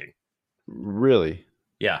to hacking. Really?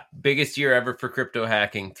 Yeah, biggest year ever for crypto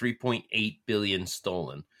hacking, 3.8 billion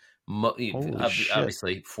stolen.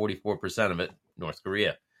 Obviously, 44% of it, North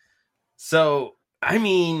Korea. So, I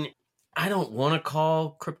mean, I don't want to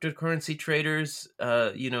call cryptocurrency traders,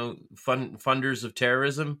 funders of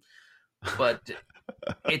terrorism, but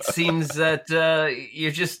it seems that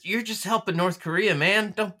you're just helping North Korea,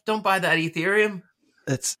 man. Don't buy that Ethereum.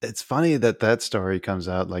 It's funny that story comes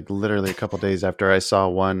out like literally a couple days after I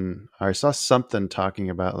saw something talking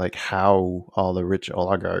about like how all the rich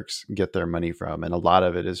oligarchs get their money from, and a lot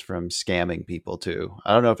of it is from scamming people too.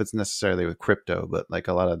 I don't know if it's necessarily with crypto, but like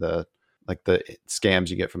a lot of the scams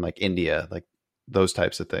you get from like India, like those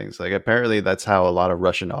types of things. Like apparently that's how a lot of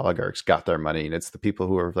Russian oligarchs got their money, and it's the people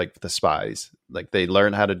who are like the spies. Like they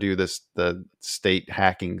learn how to do the state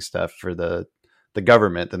hacking stuff for the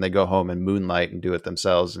government, then they go home and moonlight and do it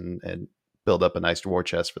themselves and build up a nice war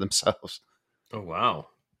chest for themselves. Oh wow.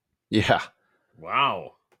 Yeah.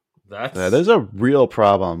 Wow. That's There's a real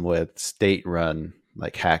problem with state run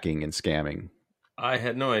like hacking and scamming. I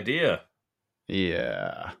had no idea.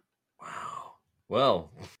 Yeah. Wow.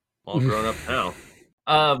 Well, all grown up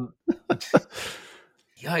now.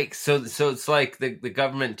 Yikes. So it's like the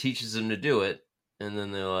government teaches them to do it, and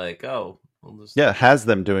then they're like, oh, we'll just... Yeah, it has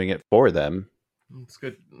them doing it for them. It's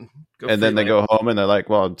good. And then they go home and they're like,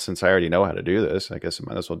 well, since I already know how to do this, I guess I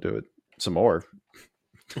might as well do it some more.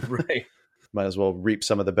 Right. Might as well reap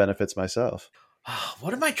some of the benefits myself.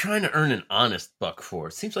 What am I trying to earn an honest buck for?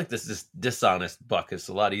 It seems like this dishonest buck is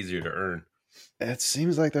a lot easier to earn. It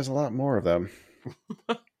seems like there's a lot more of them.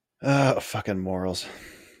 Fucking morals.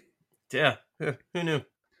 Yeah. Who knew?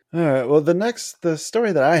 All right. Well, the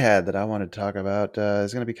story that I had that I wanted to talk about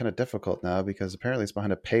is going to be kind of difficult now because apparently it's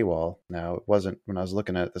behind a paywall now. It wasn't when I was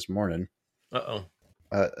looking at it this morning. Uh-oh.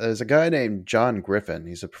 There's a guy named John Griffin.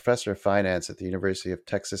 He's a professor of finance at the University of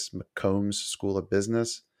Texas McCombs School of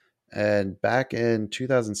Business. And back in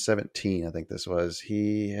 2017, I think this was,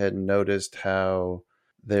 he had noticed how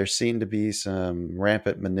there seemed to be some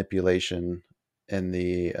rampant manipulation in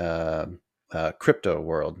the crypto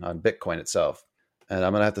world on Bitcoin itself. And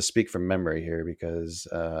I'm going to have to speak from memory here because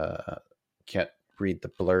I can't read the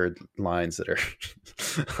blurred lines that are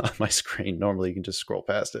on my screen. Normally you can just scroll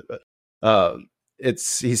past it. But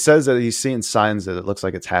he says that he's seeing signs that it looks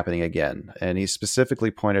like it's happening again. And he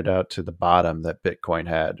specifically pointed out to the bottom that Bitcoin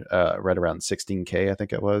had right around 16K, I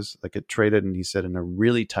think it was. Like it traded, and he said in a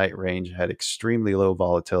really tight range, had extremely low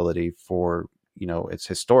volatility for, its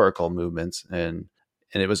historical movements. And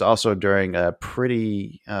it was also during a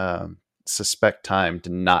pretty suspect time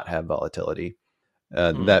to not have volatility.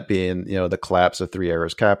 That being, the collapse of Three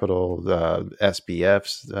Arrows Capital,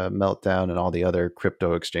 SBF's meltdown, and all the other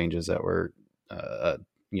crypto exchanges that were,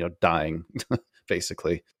 dying,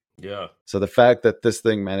 basically. Yeah. So the fact that this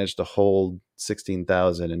thing managed to hold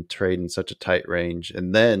 16,000 and trade in such a tight range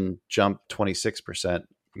and then jump 26%,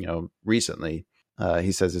 recently,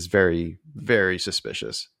 he says is very, very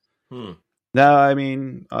suspicious. Now, I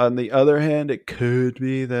mean, on the other hand, it could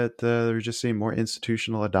be that they're just seeing more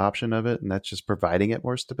institutional adoption of it, and that's just providing it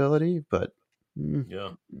more stability. But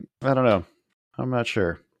yeah, I don't know. I'm not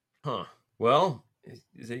sure. Huh. Well,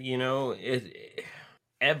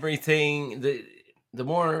 everything. The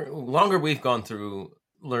longer we've gone through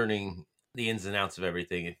learning the ins and outs of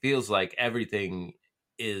everything, it feels like everything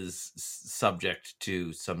is subject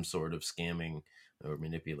to some sort of scamming or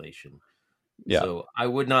manipulation. Yeah. So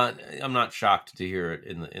I'm not shocked to hear it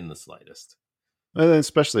in the slightest. And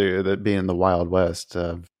especially that being the Wild West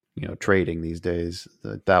of, trading these days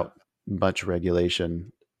without much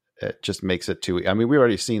regulation, it just makes it too. I mean, we've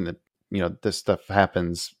already seen that, this stuff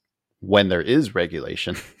happens when there is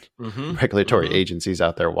regulation, regulatory agencies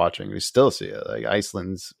out there watching. We still see it, like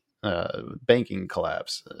Iceland's banking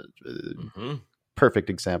collapse.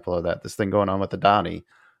 Perfect example of that. This thing going on with the Donny.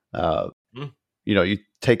 You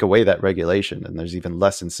take away that regulation and there's even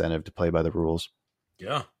less incentive to play by the rules.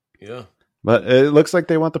 Yeah. Yeah. But it looks like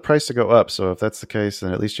they want the price to go up. So if that's the case,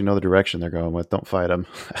 then at least you know the direction they're going with. Don't fight them.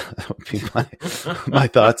 That would be my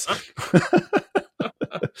thoughts.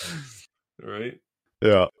 Right.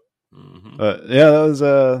 Yeah.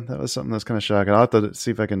 That was something that's kind of shocking. I'll have to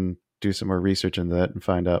see if I can do some more research into that and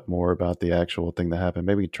find out more about the actual thing that happened.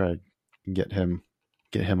 Maybe try to get him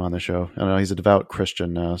on the show. I don't know. He's a devout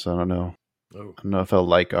Christian now, so I don't know. I don't know if he'll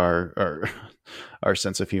like our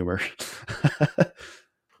sense of humor.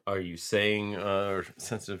 Are you saying our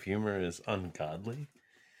sense of humor is ungodly?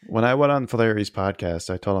 When I went on Larry's podcast,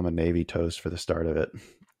 I told him a Navy toast for the start of it.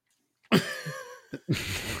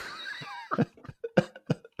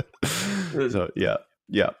 So yeah.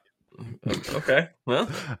 Okay. Well,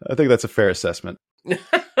 I think that's a fair assessment.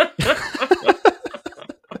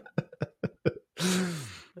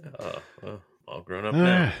 All grown up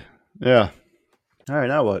now. Yeah. All right.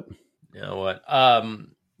 Now what?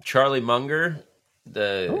 Charlie Munger,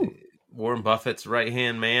 Warren Buffett's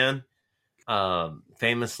right-hand man,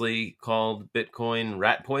 famously called Bitcoin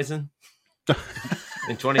rat poison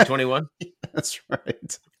in 2021. That's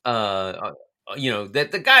right.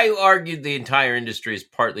 That the guy who argued the entire industry is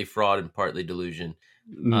partly fraud and partly delusion.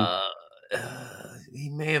 He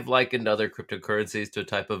may have likened other cryptocurrencies to a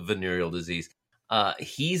type of venereal disease.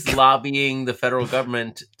 He's lobbying the federal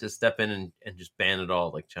government to step in and just ban it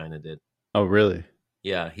all like China did. Oh, really?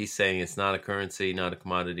 Yeah, he's saying it's not a currency, not a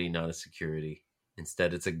commodity, not a security.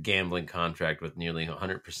 Instead, it's a gambling contract with nearly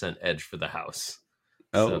 100% edge for the house.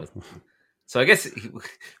 Oh, So I guess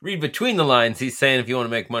read between the lines. He's saying if you want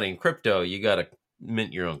to make money in crypto, you got to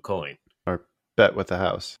mint your own coin. or bet with the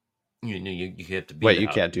house. You have to be. Wait, you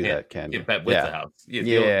can't do that, can you? Bet with Yeah. the house.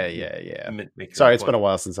 Yeah. Make your Sorry, own it's been a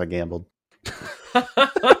while since I gambled.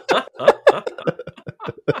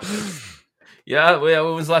 Yeah,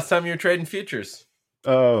 when was the last time you were trading futures?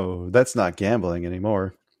 Oh, that's not gambling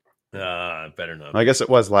anymore. Better not. I guess it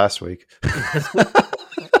was last week.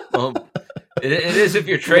 It is if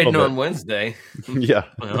you're trading bit. on Wednesday. Yeah.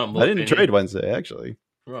 Humble I didn't opinion. trade Wednesday, actually.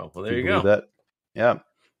 Oh, well, there Can you believe go. That? Yeah.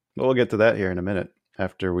 Well, we'll get to that here in a minute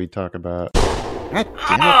after we talk about. God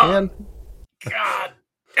damn it, man. God,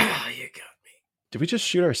 you got me. Did we just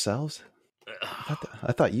shoot ourselves?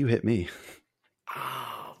 I thought you hit me.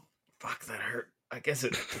 Oh, fuck, that hurt. I guess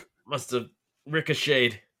it must have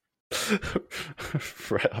ricocheted.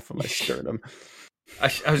 Right off of my sternum.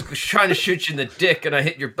 I was trying to shoot you in the dick, and I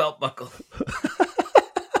hit your belt buckle.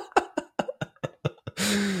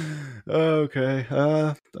 Okay.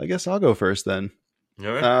 I guess I'll go first then.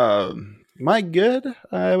 All right. My good,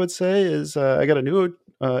 I would say, is I got a new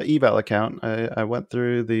eval account. I went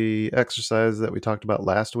through the exercise that we talked about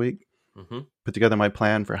last week, put together my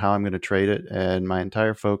plan for how I'm going to trade it, and my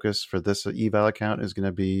entire focus for this eval account is going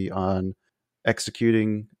to be on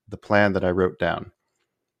executing the plan that I wrote down.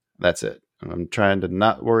 That's it. I'm trying to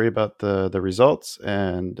not worry about the results,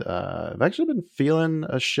 and I've actually been feeling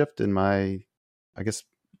a shift in my, I guess,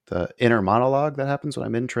 the inner monologue that happens when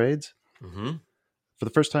I'm in trades. For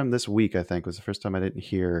the first time this week, I think was the first time I didn't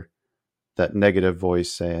hear that negative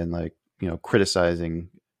voice saying, like, criticizing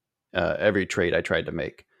every trade I tried to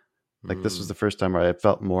make. Like, this was the first time where I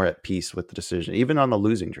felt more at peace with the decision, even on the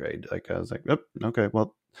losing trade. Like, I was like, oh, okay,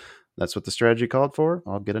 well, that's what the strategy called for.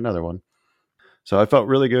 I'll get another one. So I felt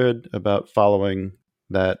really good about following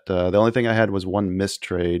that. The only thing I had was one missed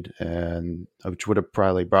trade, and which would have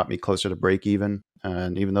probably brought me closer to break even.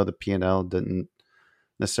 And even though the P&L didn't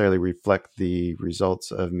necessarily reflect the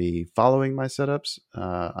results of me following my setups,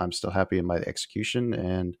 I'm still happy in my execution.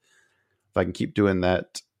 And if I can keep doing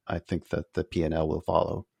that, I think that the P&L will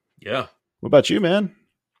follow. Yeah. What about you, man?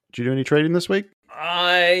 Did you do any trading this week?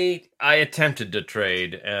 I attempted to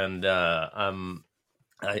trade, and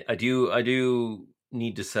I do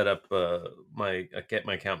need to set up get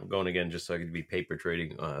my account going again just so I could be paper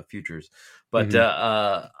trading futures. But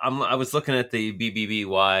I was looking at the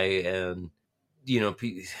BBBY, and a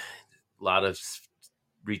lot of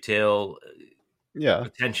retail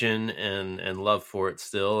attention and love for it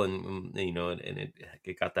still, and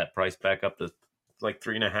it got that price back up to like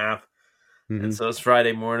 3.5. And so it's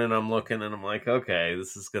Friday morning. I'm looking and I'm like, okay,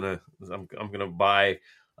 this is I'm gonna buy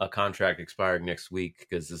a contract expiring next week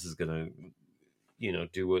because this is gonna,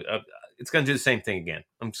 do what it's gonna do the same thing again.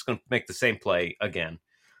 I'm just gonna make the same play again,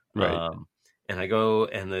 right? And I go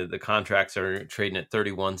and the contracts are trading at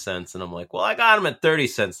 31 cents, and I'm like, well, I got them at 30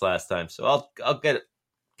 cents last time, so I'll get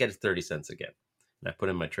it 30 cents again. And I put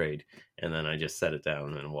in my trade, and then I just set it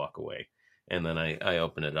down and walk away. And then I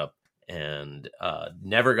open it up, and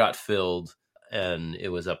never got filled. And it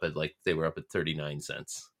was up at they were up at 39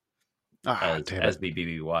 cents as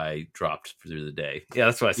BBBY dropped through the day. Yeah,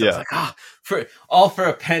 that's what I said. I was like, for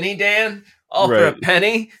a penny, Dan? For a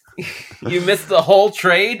penny? You missed the whole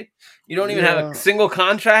trade? You don't even have a single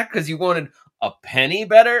contract because you wanted a penny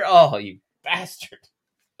better? Oh, you bastard.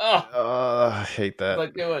 Oh, I hate that.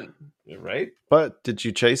 Like doing, right? But did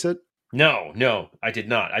you chase it? No, I did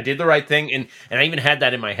not. I did the right thing, and I even had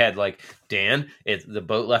that in my head. Like, Dan, the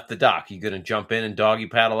boat left the dock. You gonna jump in and doggy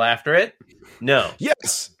paddle after it? No.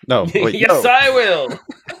 Yes. No. Wait, yes, I will.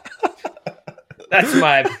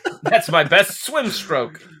 That's my best swim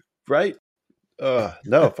stroke. Right?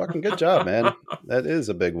 No, fucking good job, man. That is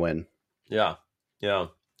a big win. Yeah.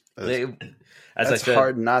 That's I said,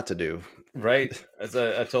 hard not to do. Right. As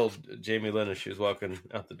I told Jamie Lynn as she was walking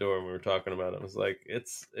out the door and we were talking about it, I was like,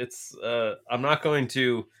 it's I'm not going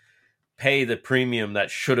to pay the premium that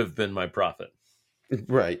should have been my profit.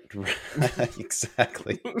 Right.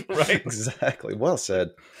 Exactly. Right. Exactly. Well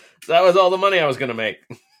said. So that was all the money I was going to make.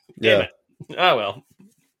 Damn Yeah. it. Oh, well.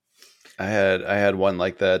 I had one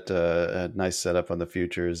like that, a nice setup on the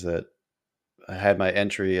futures that I had my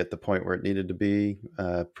entry at the point where it needed to be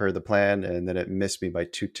per the plan, and then it missed me by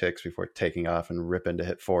 2 ticks before taking off and ripping to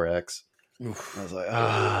hit 4x. Oof. I was like,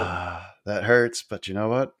 that hurts, but you know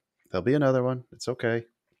what? There'll be another one. It's okay.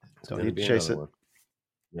 Don't need to chase it. One.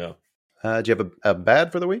 Yeah. Do you have a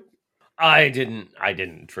bad for the week? I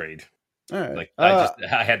didn't trade. All right. Like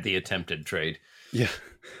I had the attempted trade. Yeah.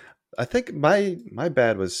 I think my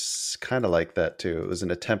bad was kind of like that too. It was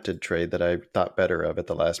an attempted trade that I thought better of at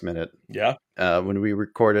the last minute. Yeah. When we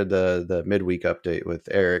recorded the midweek update with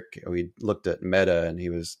Eric, we looked at meta, and he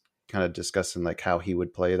was kind of discussing like how he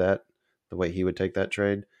would play that, the way he would take that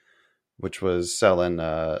trade, which was selling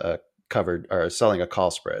a selling a call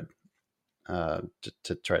spread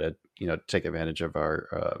to try to take advantage of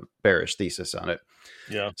our bearish thesis on it.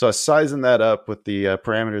 Yeah. So I was sizing that up with the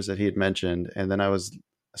parameters that he had mentioned, and then I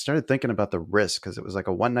started thinking about the risk because it was like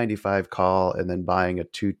a 195 call and then buying a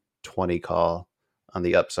 220 call on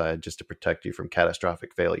the upside just to protect you from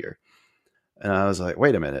catastrophic failure. And I was like,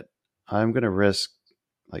 wait a minute, I'm going to risk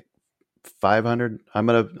like 500. I'm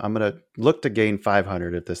going to look to gain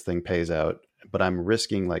 500 if this thing pays out, but I'm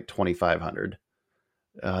risking like 2,500.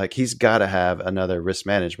 Like he's got to have another risk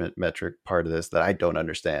management metric part of this that I don't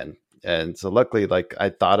understand. And so luckily, like I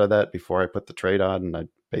thought of that before I put the trade on, and I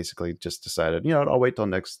basically just decided, I'll wait till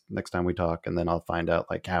next time we talk, and then I'll find out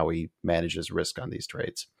like how he manages risk on these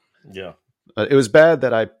trades. Yeah. It was bad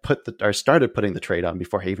that I started putting the trade on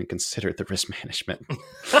before I even considered the risk management.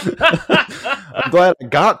 I'm glad I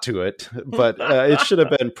got to it, but it should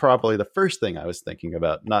have been probably the first thing I was thinking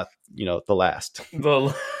about, not the last.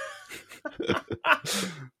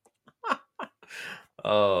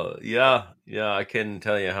 Oh yeah. I can't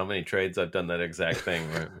tell you how many trades I've done that exact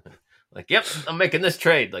thing. Right? Like, yep, I'm making this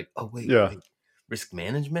trade. Like, oh wait, risk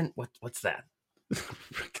management? What's that?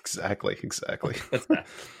 Exactly. What's that?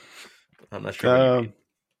 I'm not sure.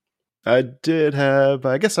 I did have,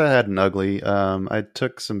 I guess I had an ugly. I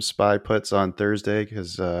took some SPY puts on Thursday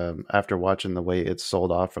because after watching the way it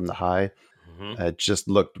sold off from the high, it just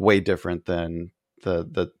looked way different than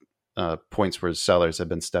the points where sellers have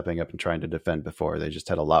been stepping up and trying to defend before. They just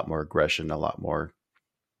had a lot more aggression, a lot more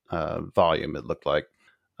volume, it looked like.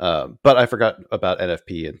 But I forgot about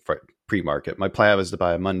NFP and pre-market. My plan was to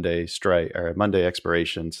buy a Monday strike or a Monday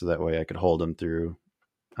expiration, so that way I could hold them through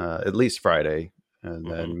at least Friday, and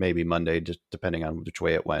then maybe Monday, just depending on which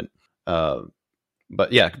way it went.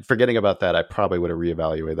 But yeah, forgetting about that, I probably would have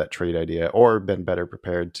reevaluated that trade idea or been better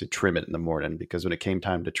prepared to trim it in the morning, because when it came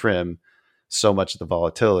time to trim, so much of the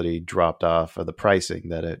volatility dropped off of the pricing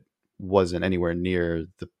that it wasn't anywhere near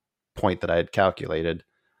the point that I had calculated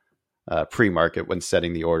pre-market when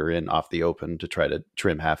setting the order in off the open to try to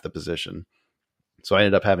trim half the position. So I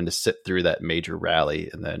ended up having to sit through that major rally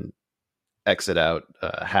and then exit out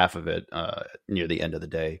half of it near the end of the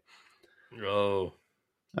day. Oh,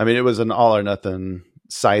 I mean, it was an all or nothing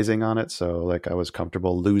sizing on it. So like I was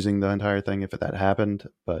comfortable losing the entire thing if that happened,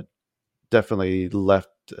 but definitely left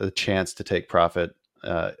a chance to take profit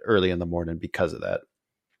early in the morning because of that.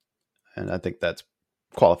 And I think that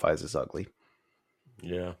qualifies as ugly.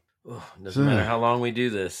 Yeah. Doesn't matter how long we do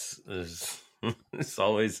this. It's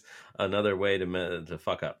always another way to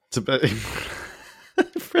fuck up.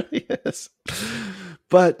 It really is.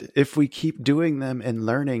 But if we keep doing them and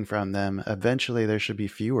learning from them, eventually there should be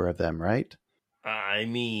fewer of them, right? I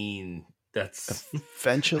mean, that's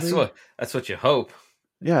eventually. That's what you hope.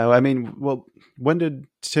 Yeah, I mean, well, when did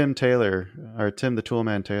Tim the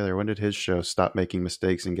Toolman Taylor, when did his show stop making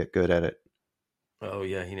mistakes and get good at it? Oh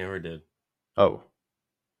yeah, he never did. Oh,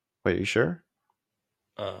 wait, are you sure?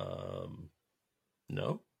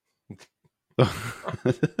 No.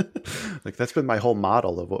 Like that's been my whole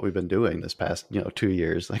model of what we've been doing this past 2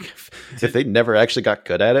 years. Like if they never actually got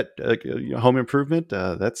good at it, home improvement,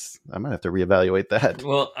 I might have to reevaluate that.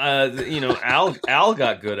 Well, Al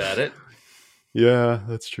got good at it. Yeah,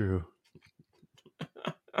 that's true.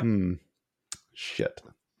 Shit.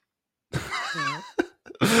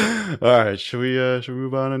 All right, should we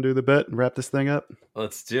move on and do the bet and wrap this thing up?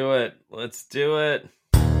 Let's do it.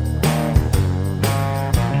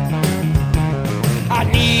 I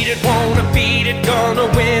need it, wanna beat it, gonna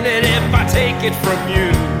win it if I take it from you.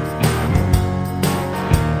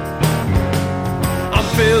 I'm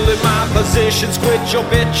filling my positions, quit your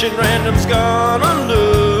bitching, random's gonna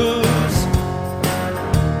lose.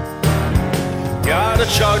 Got a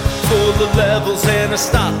chart full of levels and a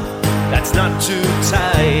stop that's not too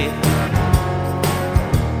tight.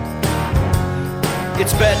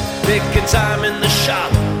 It's bet picking time in the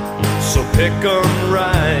shop, so pick 'em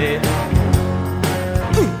right.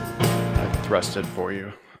 Thrusted for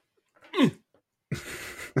you.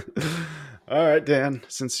 All right, Dan,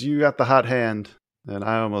 since you got the hot hand and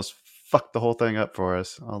I almost fucked the whole thing up for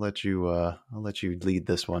us, I'll let you lead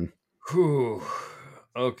this one. Whew.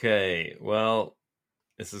 Okay, well,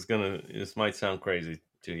 this might sound crazy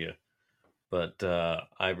to you, but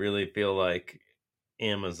I really feel like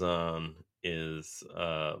Amazon is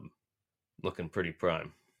looking pretty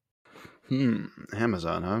prime.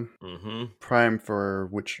 Amazon, huh? Mm-hmm. Prime for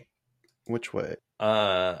which Which way?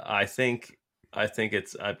 I think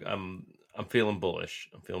I'm feeling bullish.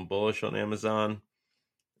 I'm feeling bullish on Amazon.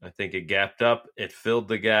 I think it gapped up. It filled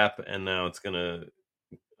the gap, and now I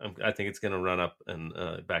think it's gonna run up and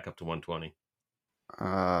back up to 120.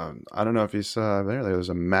 I don't know if you saw there was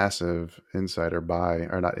a massive insider buy,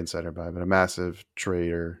 or not insider buy, but a massive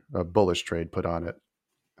a bullish trade put on it.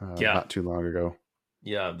 Not too long ago.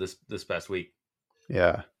 Yeah, this past week.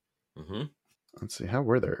 Yeah. Mm-hmm. Let's see, how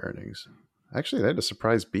were their earnings? Actually, they had a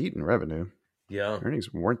surprise beat in revenue. Yeah,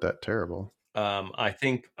 earnings weren't that terrible. I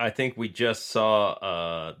think we just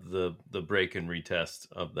saw the break and retest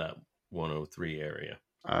of that 103 area.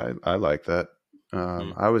 I like that.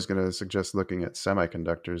 I was going to suggest looking at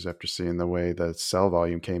semiconductors after seeing the way the sell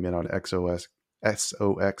volume came in on SOXS.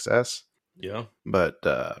 Yeah. But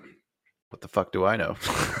what the fuck do I know?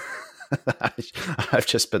 I've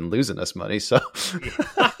just been losing us money, so.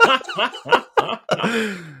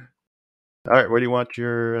 All right, where do you want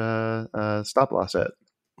your stop loss at?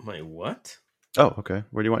 My what? Oh, okay.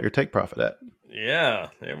 Where do you want your take profit at? Yeah,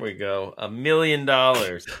 there we go. $1 million.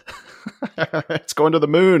 It's going to the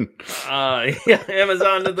moon. Yeah,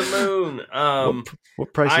 Amazon to the moon.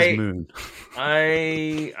 What price is moon?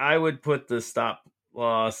 I would put the stop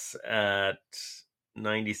loss at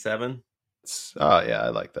 97. Oh yeah, I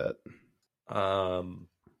like that.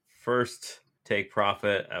 First take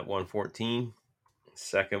profit at 114.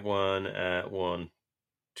 Second one at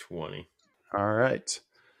 120. All right.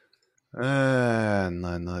 And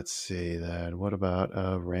then let's see that. What about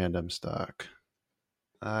a random stock?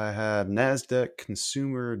 I have NASDAQ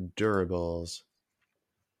Consumer Durables.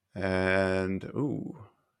 And, ooh,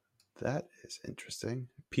 that is interesting.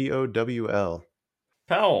 POWL.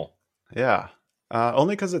 Powell. Yeah.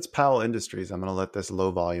 Only because it's Powell Industries. I'm going to let this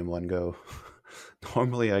low volume one go.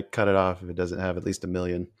 Normally I cut it off if it doesn't have at least 1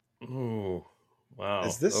 million. Ooh, wow.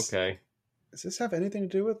 Okay? Does this have anything to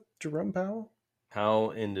do with Jerome Powell?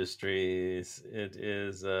 Powell Industries. It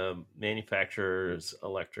is manufacturers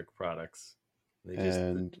electric products. They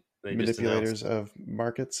manipulators of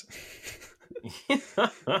markets.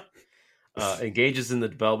 Engages in the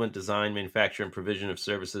development, design, manufacture, and provision of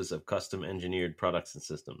services of custom engineered products and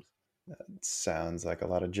systems. That sounds like a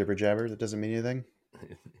lot of jibber jabber that doesn't mean anything.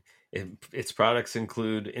 Its products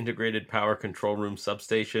include integrated power control room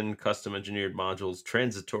substation, custom engineered modules,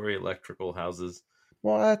 transitory electrical houses.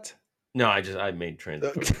 What? No, I made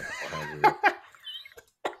transitory houses.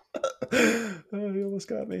 Oh, you almost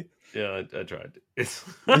got me. Yeah, I tried.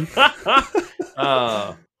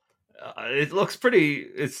 It looks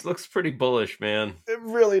pretty bullish, man. It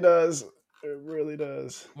really does. It really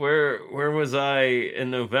does. Where was I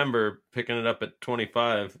in November picking it up at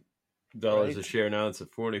 $25 a share? Now it's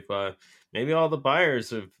at 45. Maybe all the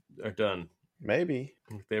buyers are done. Maybe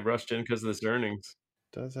they rushed in because of this earnings.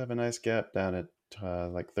 Does have a nice gap down at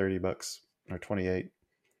like $30 or 28,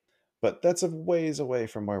 but that's a ways away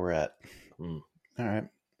from where we're at. All right,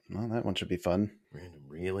 well, that one should be fun. Random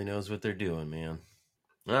really knows what they're doing, man.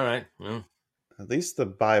 All right, well, at least the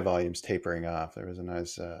buy volume's tapering off. There was a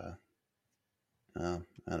nice I don't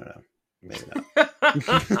know, maybe not.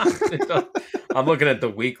 I'm looking at the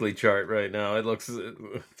weekly chart right now.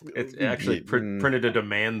 It's actually printed a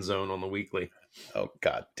demand zone on the weekly. Oh,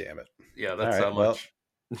 god damn it. Yeah, that's right, how much.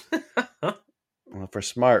 Well, if we're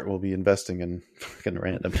smart, we'll be investing in fucking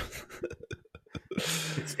random.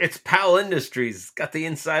 It's Powell Industries. It's got the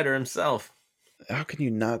insider himself. How can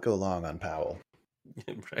you not go long on Powell?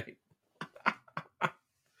 Right.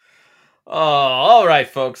 Oh, all right,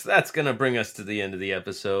 folks. That's going to bring us to the end of the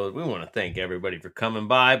episode. We want to thank everybody for coming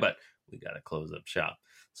by, but we got to close up shop.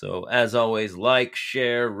 So, as always, like,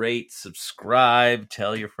 share, rate, subscribe,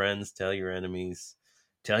 tell your friends, tell your enemies,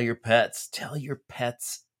 tell your pets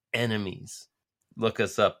enemies. Look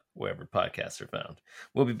us up wherever podcasts are found.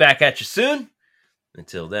 We'll be back at you soon.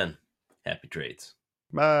 Until then, happy trades.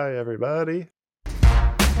 Bye, everybody.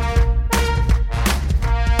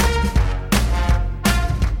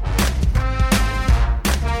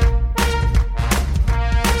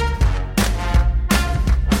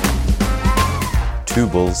 Two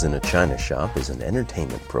Bulls in a China Shop is an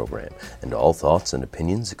entertainment program, and all thoughts and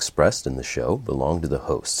opinions expressed in the show belong to the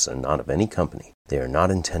hosts and not of any company. They are not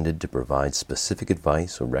intended to provide specific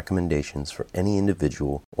advice or recommendations for any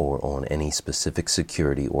individual or on any specific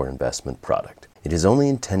security or investment product. It is only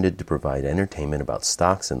intended to provide entertainment about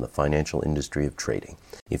stocks in the financial industry of trading.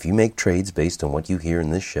 If you make trades based on what you hear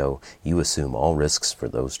in this show, you assume all risks for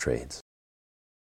those trades.